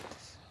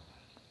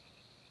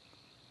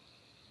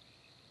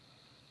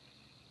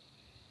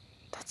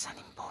 That's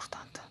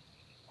unimportant.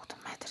 What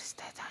matters is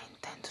that I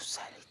intend to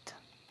sell it.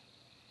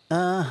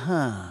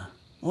 Uh-huh.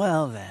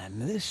 Well then,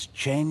 this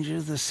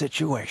changes the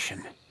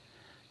situation.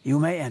 You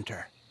may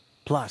enter.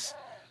 Plus,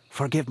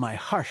 forgive my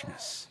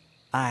harshness.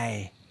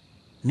 I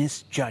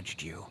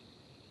misjudged you.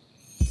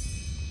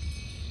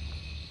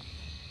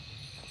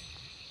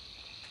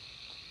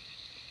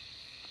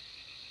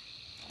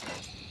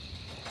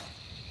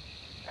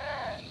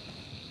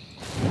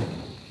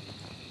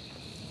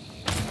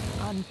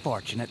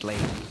 Unfortunately,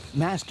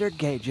 Master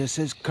Gages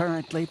is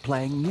currently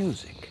playing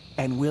music,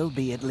 and will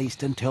be at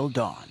least until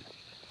dawn.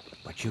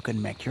 But you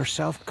can make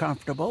yourself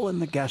comfortable in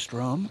the guest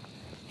room.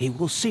 He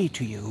will see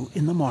to you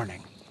in the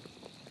morning.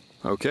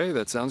 Okay,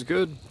 that sounds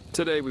good.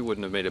 Today we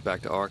wouldn't have made it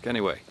back to Ark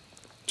anyway.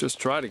 Just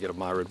try to get a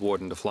Myrid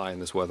Warden to fly in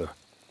this weather.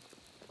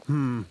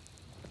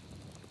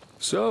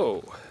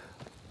 So,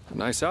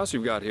 nice house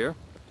you've got here.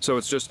 So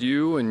it's just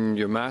you and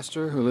your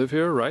master who live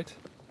here, right?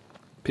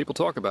 People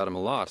talk about him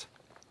a lot.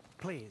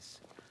 Please,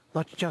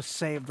 let's just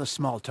save the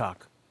small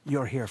talk.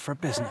 You're here for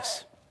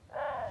business.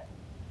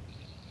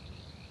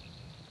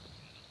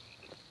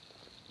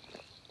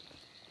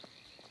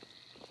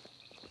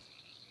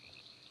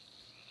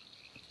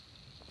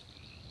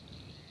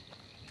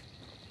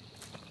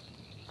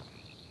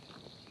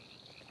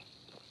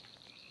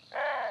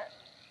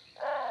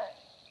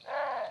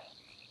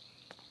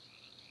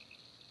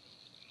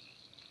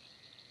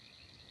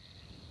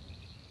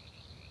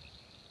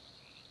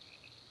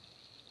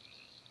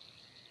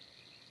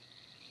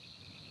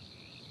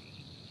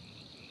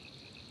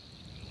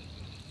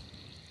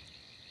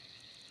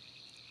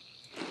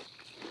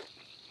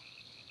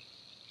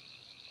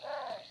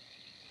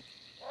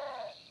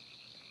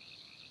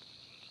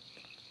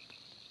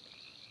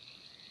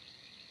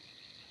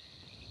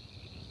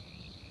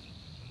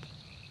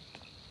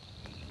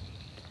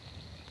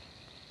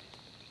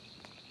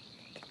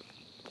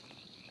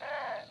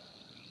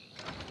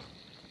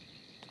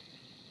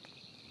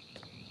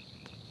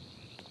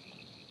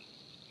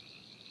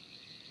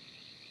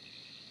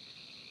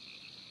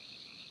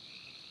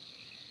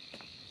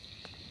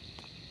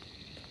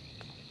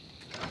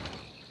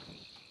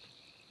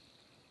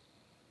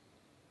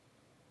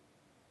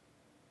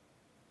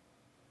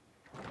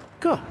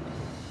 Good.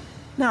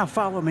 Now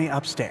follow me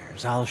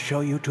upstairs. I'll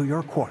show you to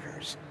your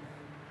quarters.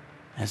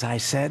 As I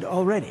said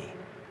already,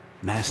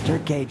 Master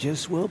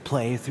Gages will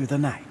play through the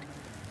night.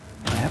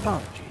 My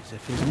apologies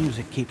if his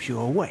music keeps you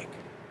awake.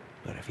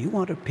 But if you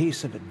want a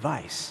piece of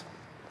advice,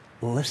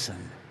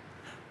 listen.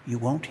 You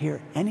won't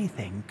hear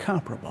anything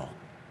comparable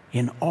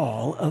in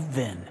all of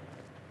Vin.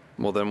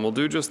 Well, then we'll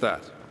do just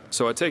that.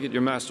 So I take it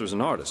your master's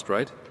an artist,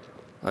 right?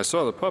 I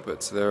saw the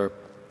puppets. They're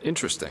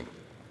interesting.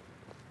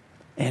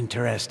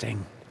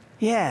 Interesting.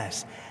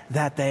 Yes,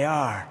 that they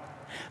are.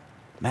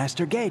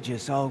 Master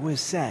Gages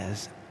always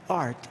says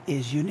art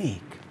is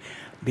unique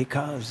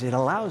because it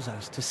allows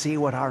us to see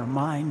what our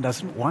mind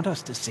doesn't want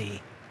us to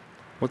see.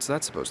 What's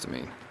that supposed to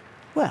mean?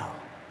 Well,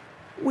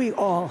 we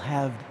all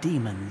have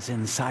demons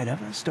inside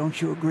of us,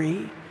 don't you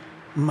agree,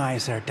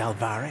 Miser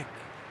Dalvaric?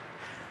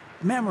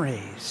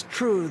 Memories,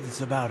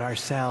 truths about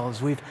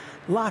ourselves we've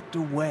locked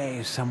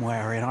away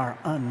somewhere in our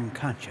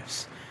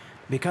unconscious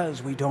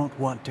because we don't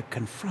want to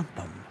confront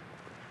them.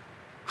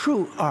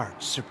 True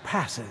art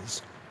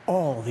surpasses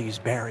all these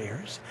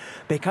barriers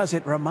because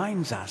it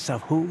reminds us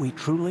of who we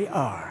truly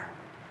are.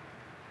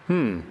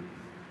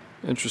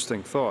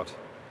 Interesting thought.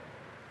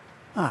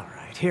 All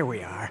right, here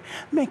we are.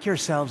 Make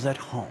yourselves at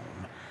home.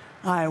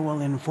 I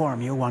will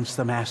inform you once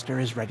the Master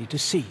is ready to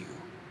see you.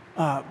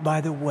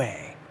 By the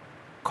way,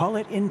 call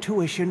it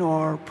intuition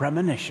or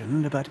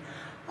premonition, but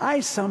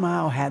I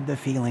somehow had the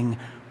feeling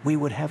we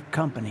would have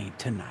company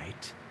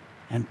tonight,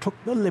 and took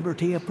the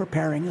liberty of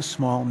preparing a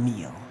small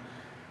meal.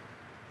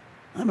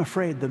 I'm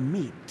afraid the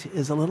meat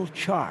is a little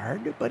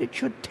charred, but it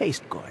should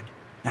taste good.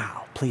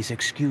 Now, please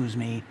excuse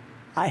me.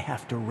 I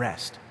have to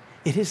rest.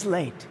 It is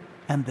late,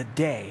 and the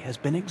day has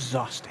been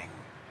exhausting.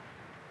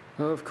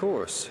 Of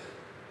course.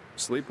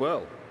 Sleep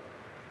well.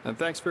 And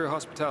thanks for your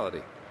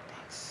hospitality.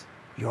 Thanks.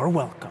 You're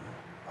welcome.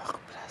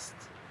 Walk blessed.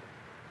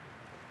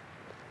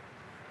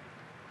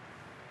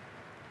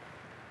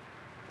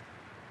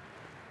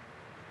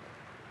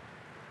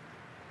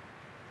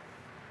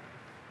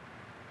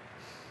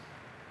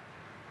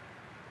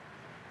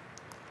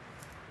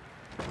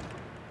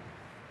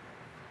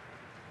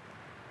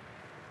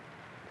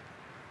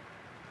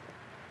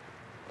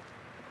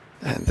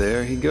 And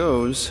there he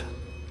goes.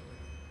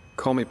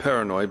 Call me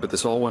paranoid, but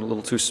this all went a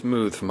little too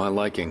smooth for my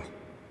liking.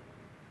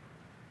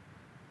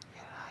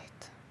 You're right.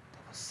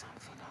 There was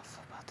something off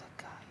about that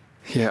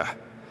guy. Yeah.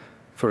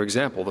 For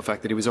example, the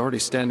fact that he was already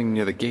standing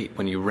near the gate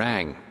when you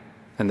rang,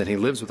 and that he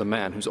lives with a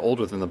man who's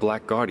older than the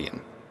Black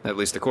Guardian, at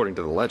least according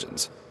to the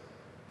legends.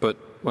 But,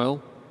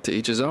 well, to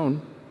each his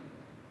own.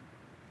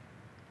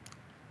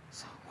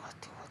 So what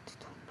do you want to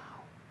do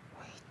now?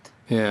 Wait.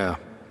 Yeah,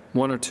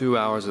 1 or 2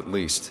 hours at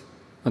least.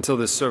 Until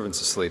this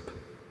servant's asleep.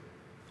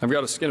 I've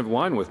got a skin of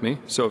wine with me,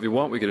 so if you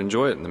want, we could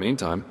enjoy it in the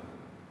meantime.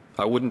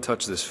 I wouldn't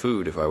touch this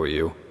food if I were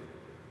you.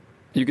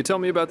 You could tell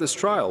me about this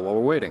trial while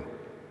we're waiting.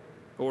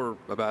 Or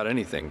about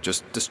anything.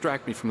 Just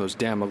distract me from those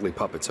damn ugly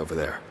puppets over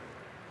there.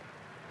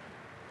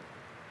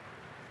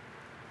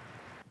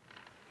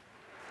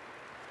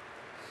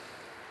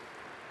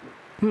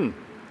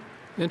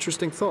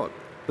 Interesting thought.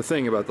 The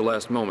thing about the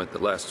last moment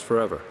that lasts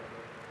forever.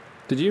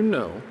 Did you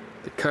know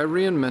that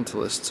Kyrian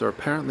mentalists are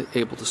apparently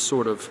able to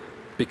sort of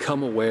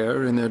become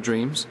aware in their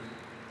dreams?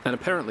 And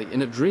apparently,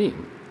 in a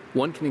dream,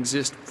 one can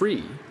exist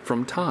free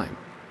from time.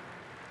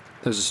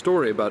 There's a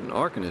story about an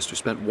arcanist who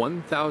spent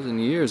 1,000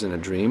 years in a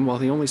dream while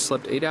he only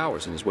slept 8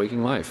 hours in his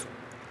waking life.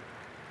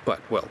 But,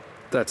 well,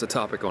 that's a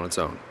topic on its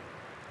own.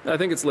 I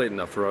think it's late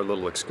enough for our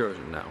little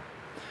excursion now.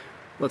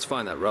 Let's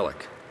find that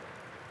relic.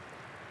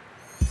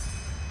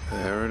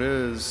 There it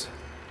is.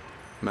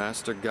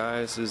 Master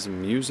Gaius's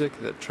music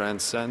that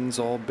transcends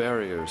all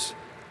barriers.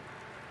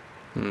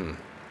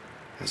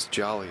 As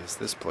jolly as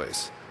this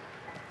place.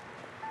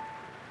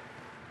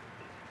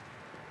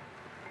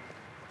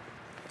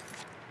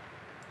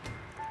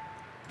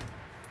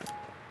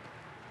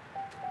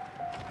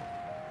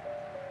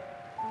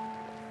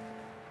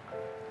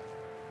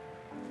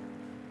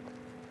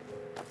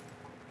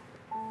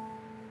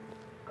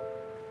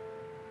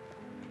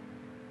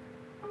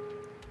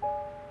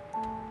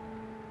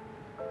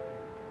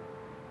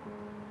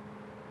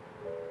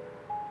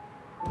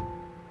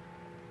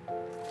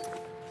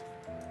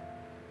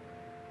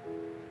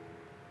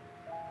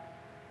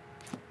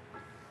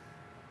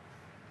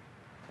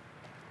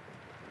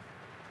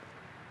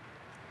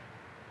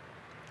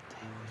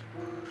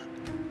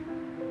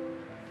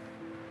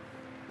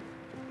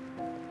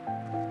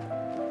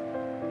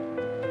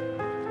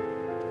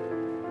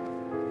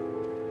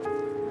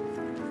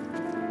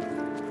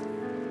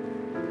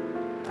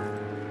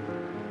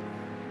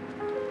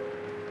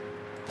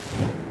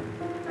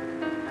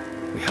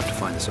 We have to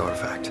find this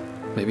artifact.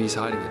 Maybe he's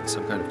hiding it in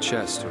some kind of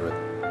chest or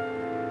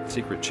a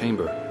secret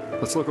chamber.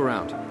 Let's look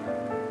around.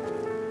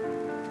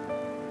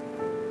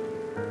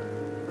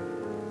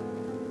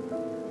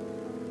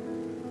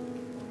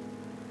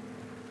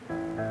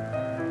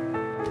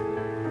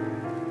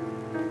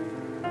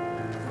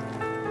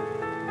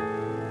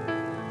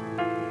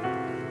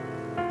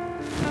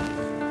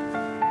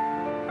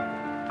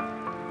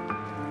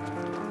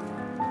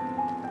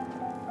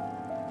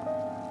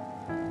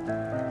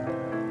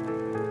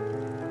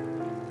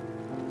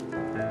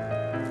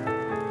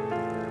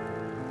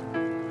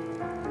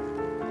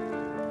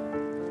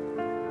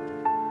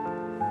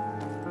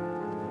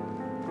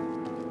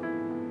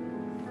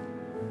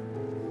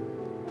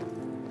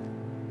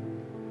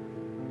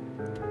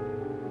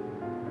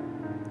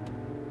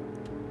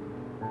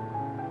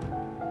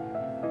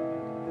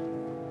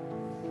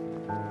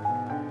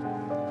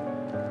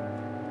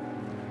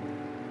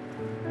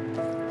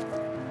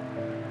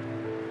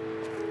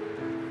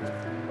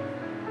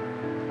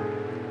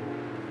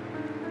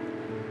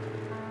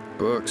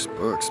 Books,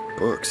 books,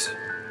 books.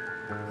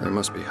 There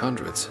must be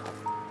hundreds.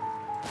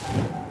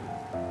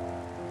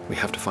 We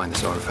have to find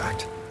this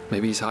artifact.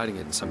 Maybe he's hiding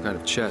it in some kind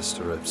of chest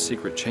or a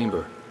secret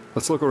chamber.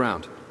 Let's look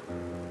around.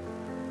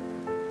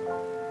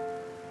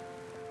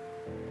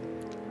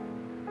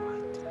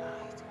 White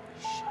light will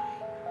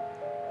shine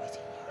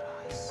within your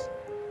eyes.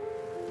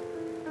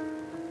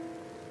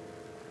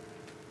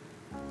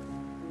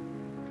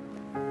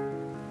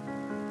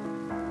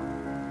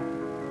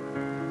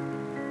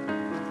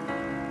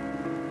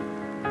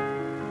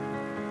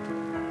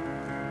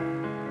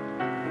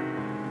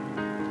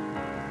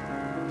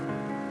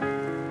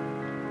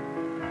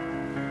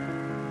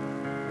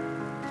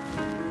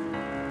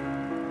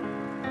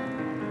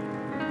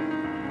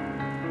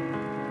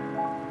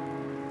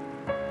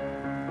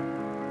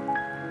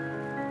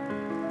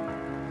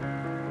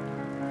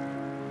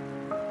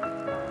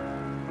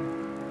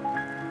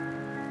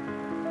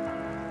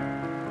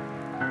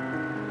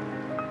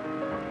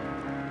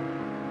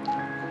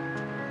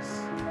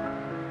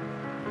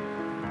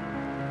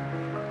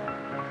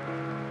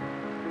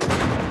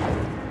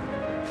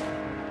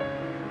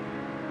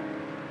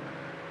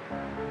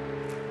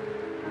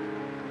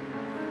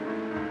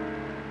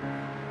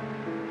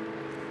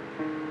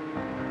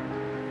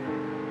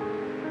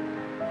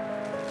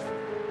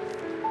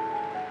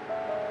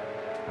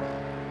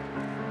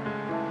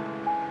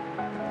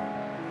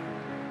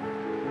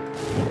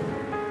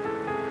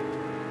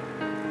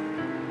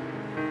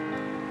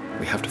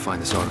 We have to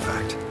find this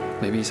artifact.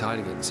 Maybe he's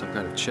hiding it in some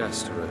kind of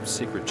chest or a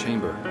secret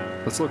chamber.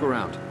 Let's look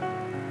around.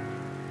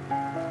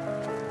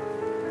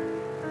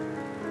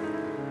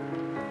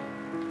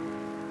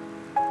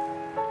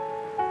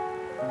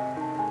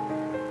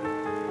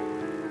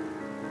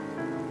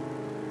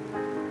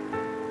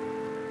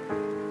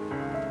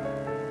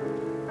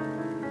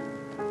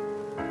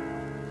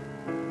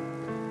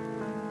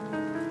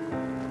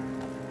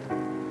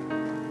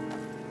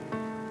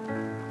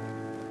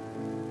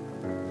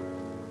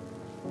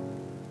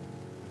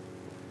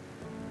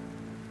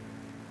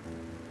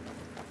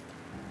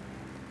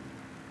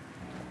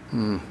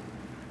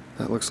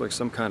 That looks like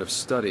some kind of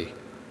study.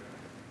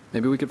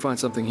 Maybe we could find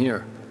something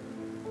here.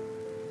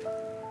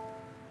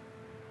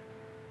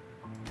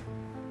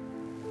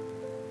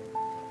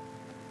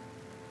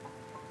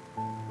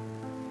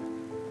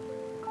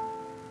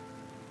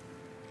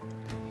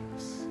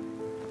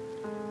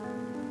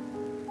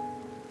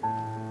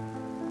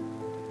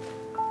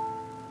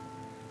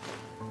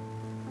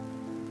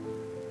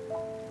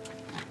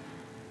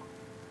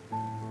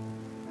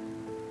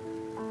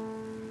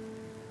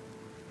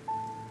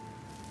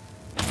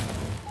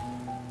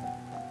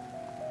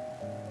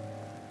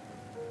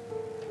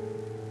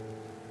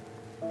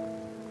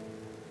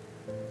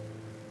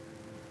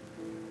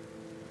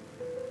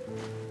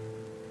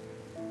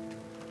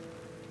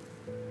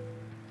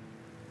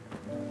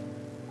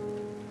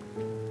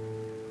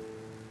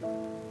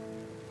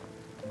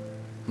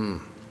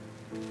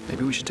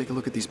 Maybe we should take a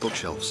look at these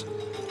bookshelves.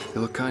 They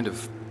look kind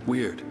of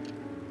weird.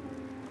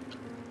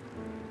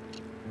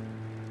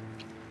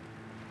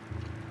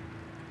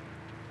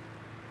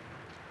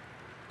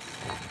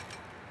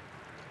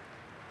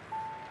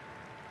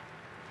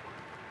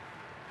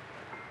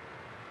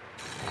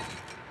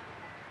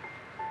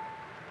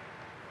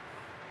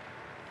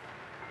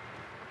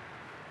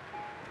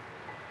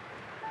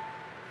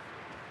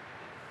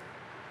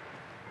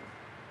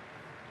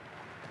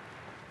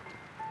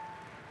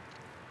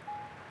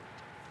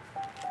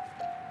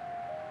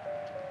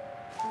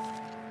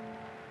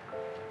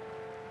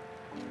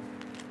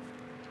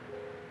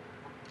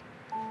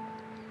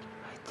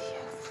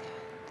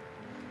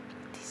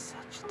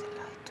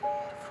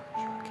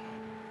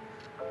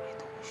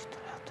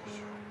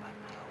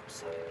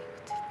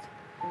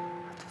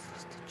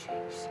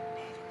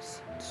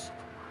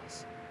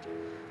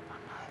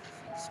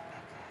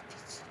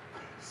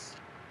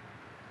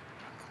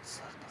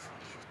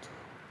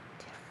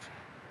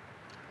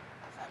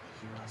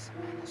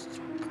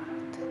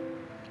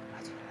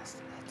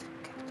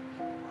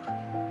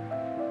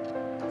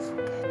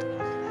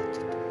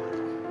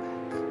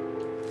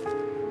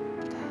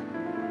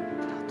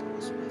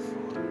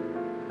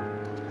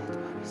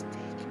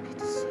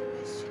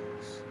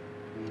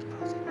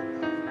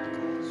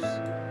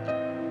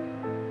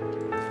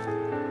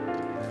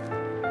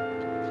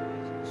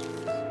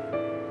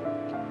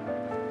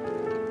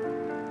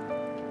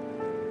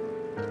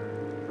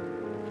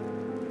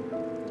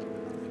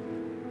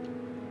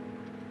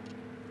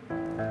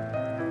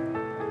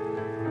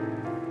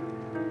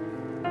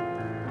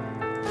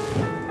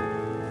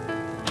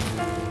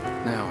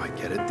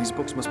 These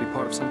books must be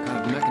part of some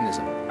kind of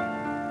mechanism.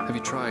 Have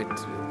you tried,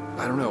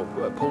 I don't know,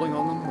 pulling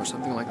on them or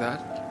something like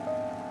that?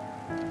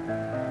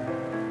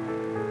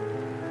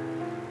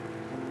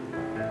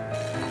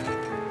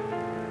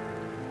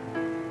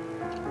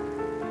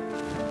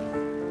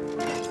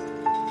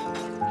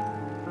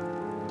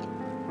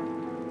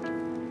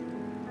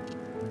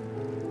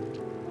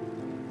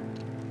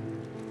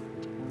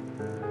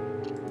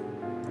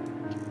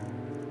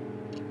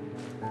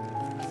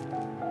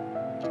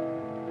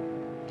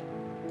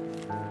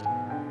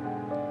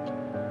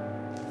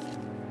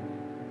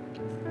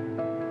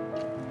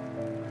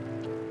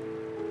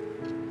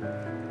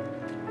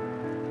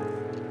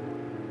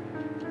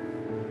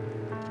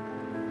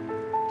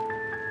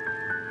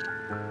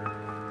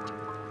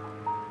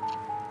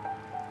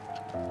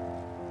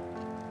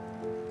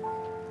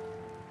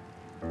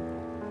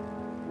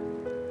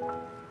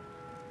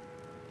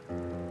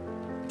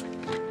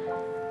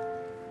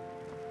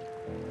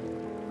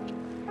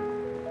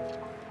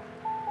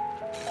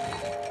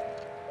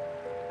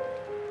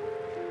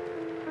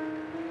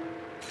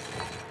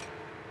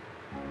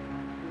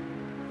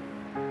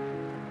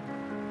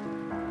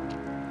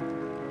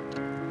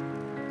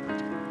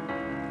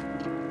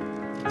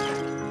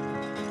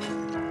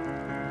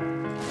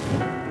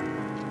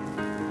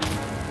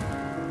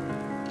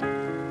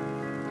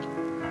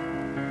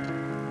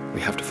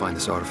 find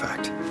this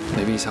artifact.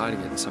 Maybe he's hiding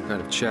it in some kind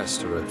of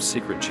chest or a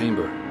secret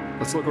chamber.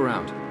 Let's look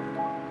around.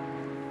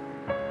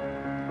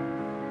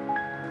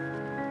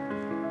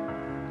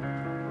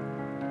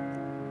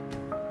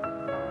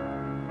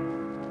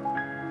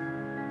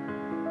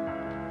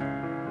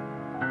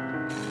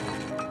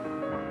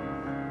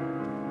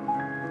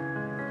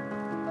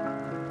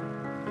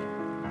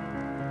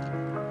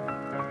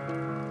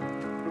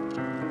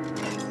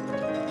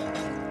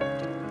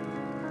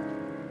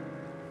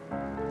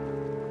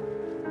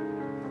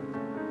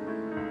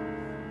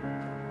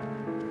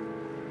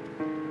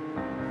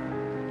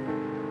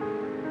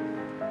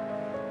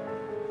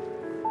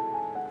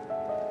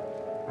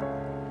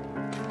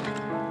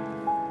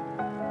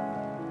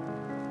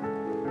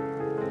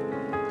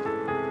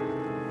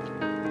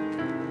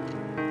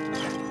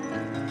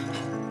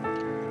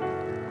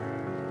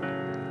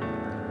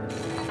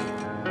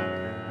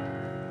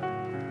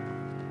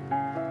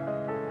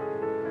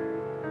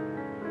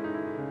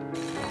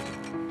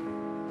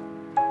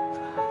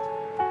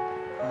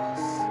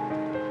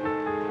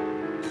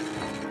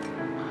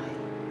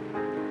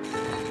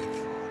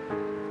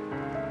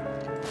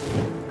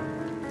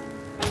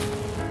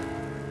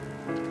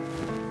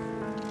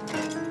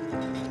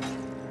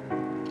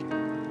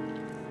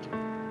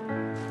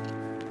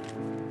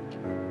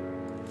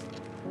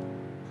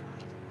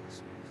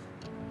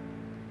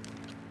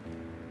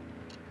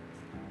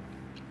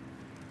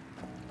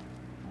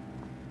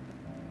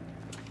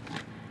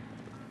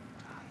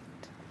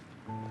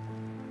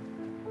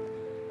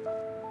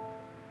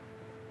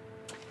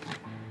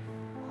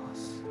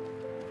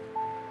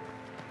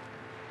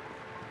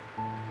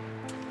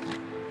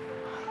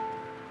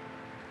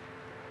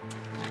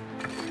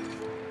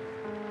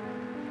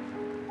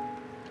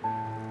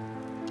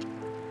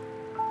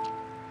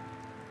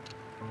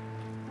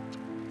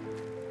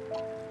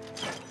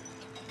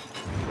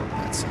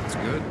 Sounds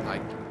good.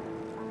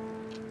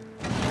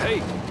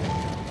 Hey!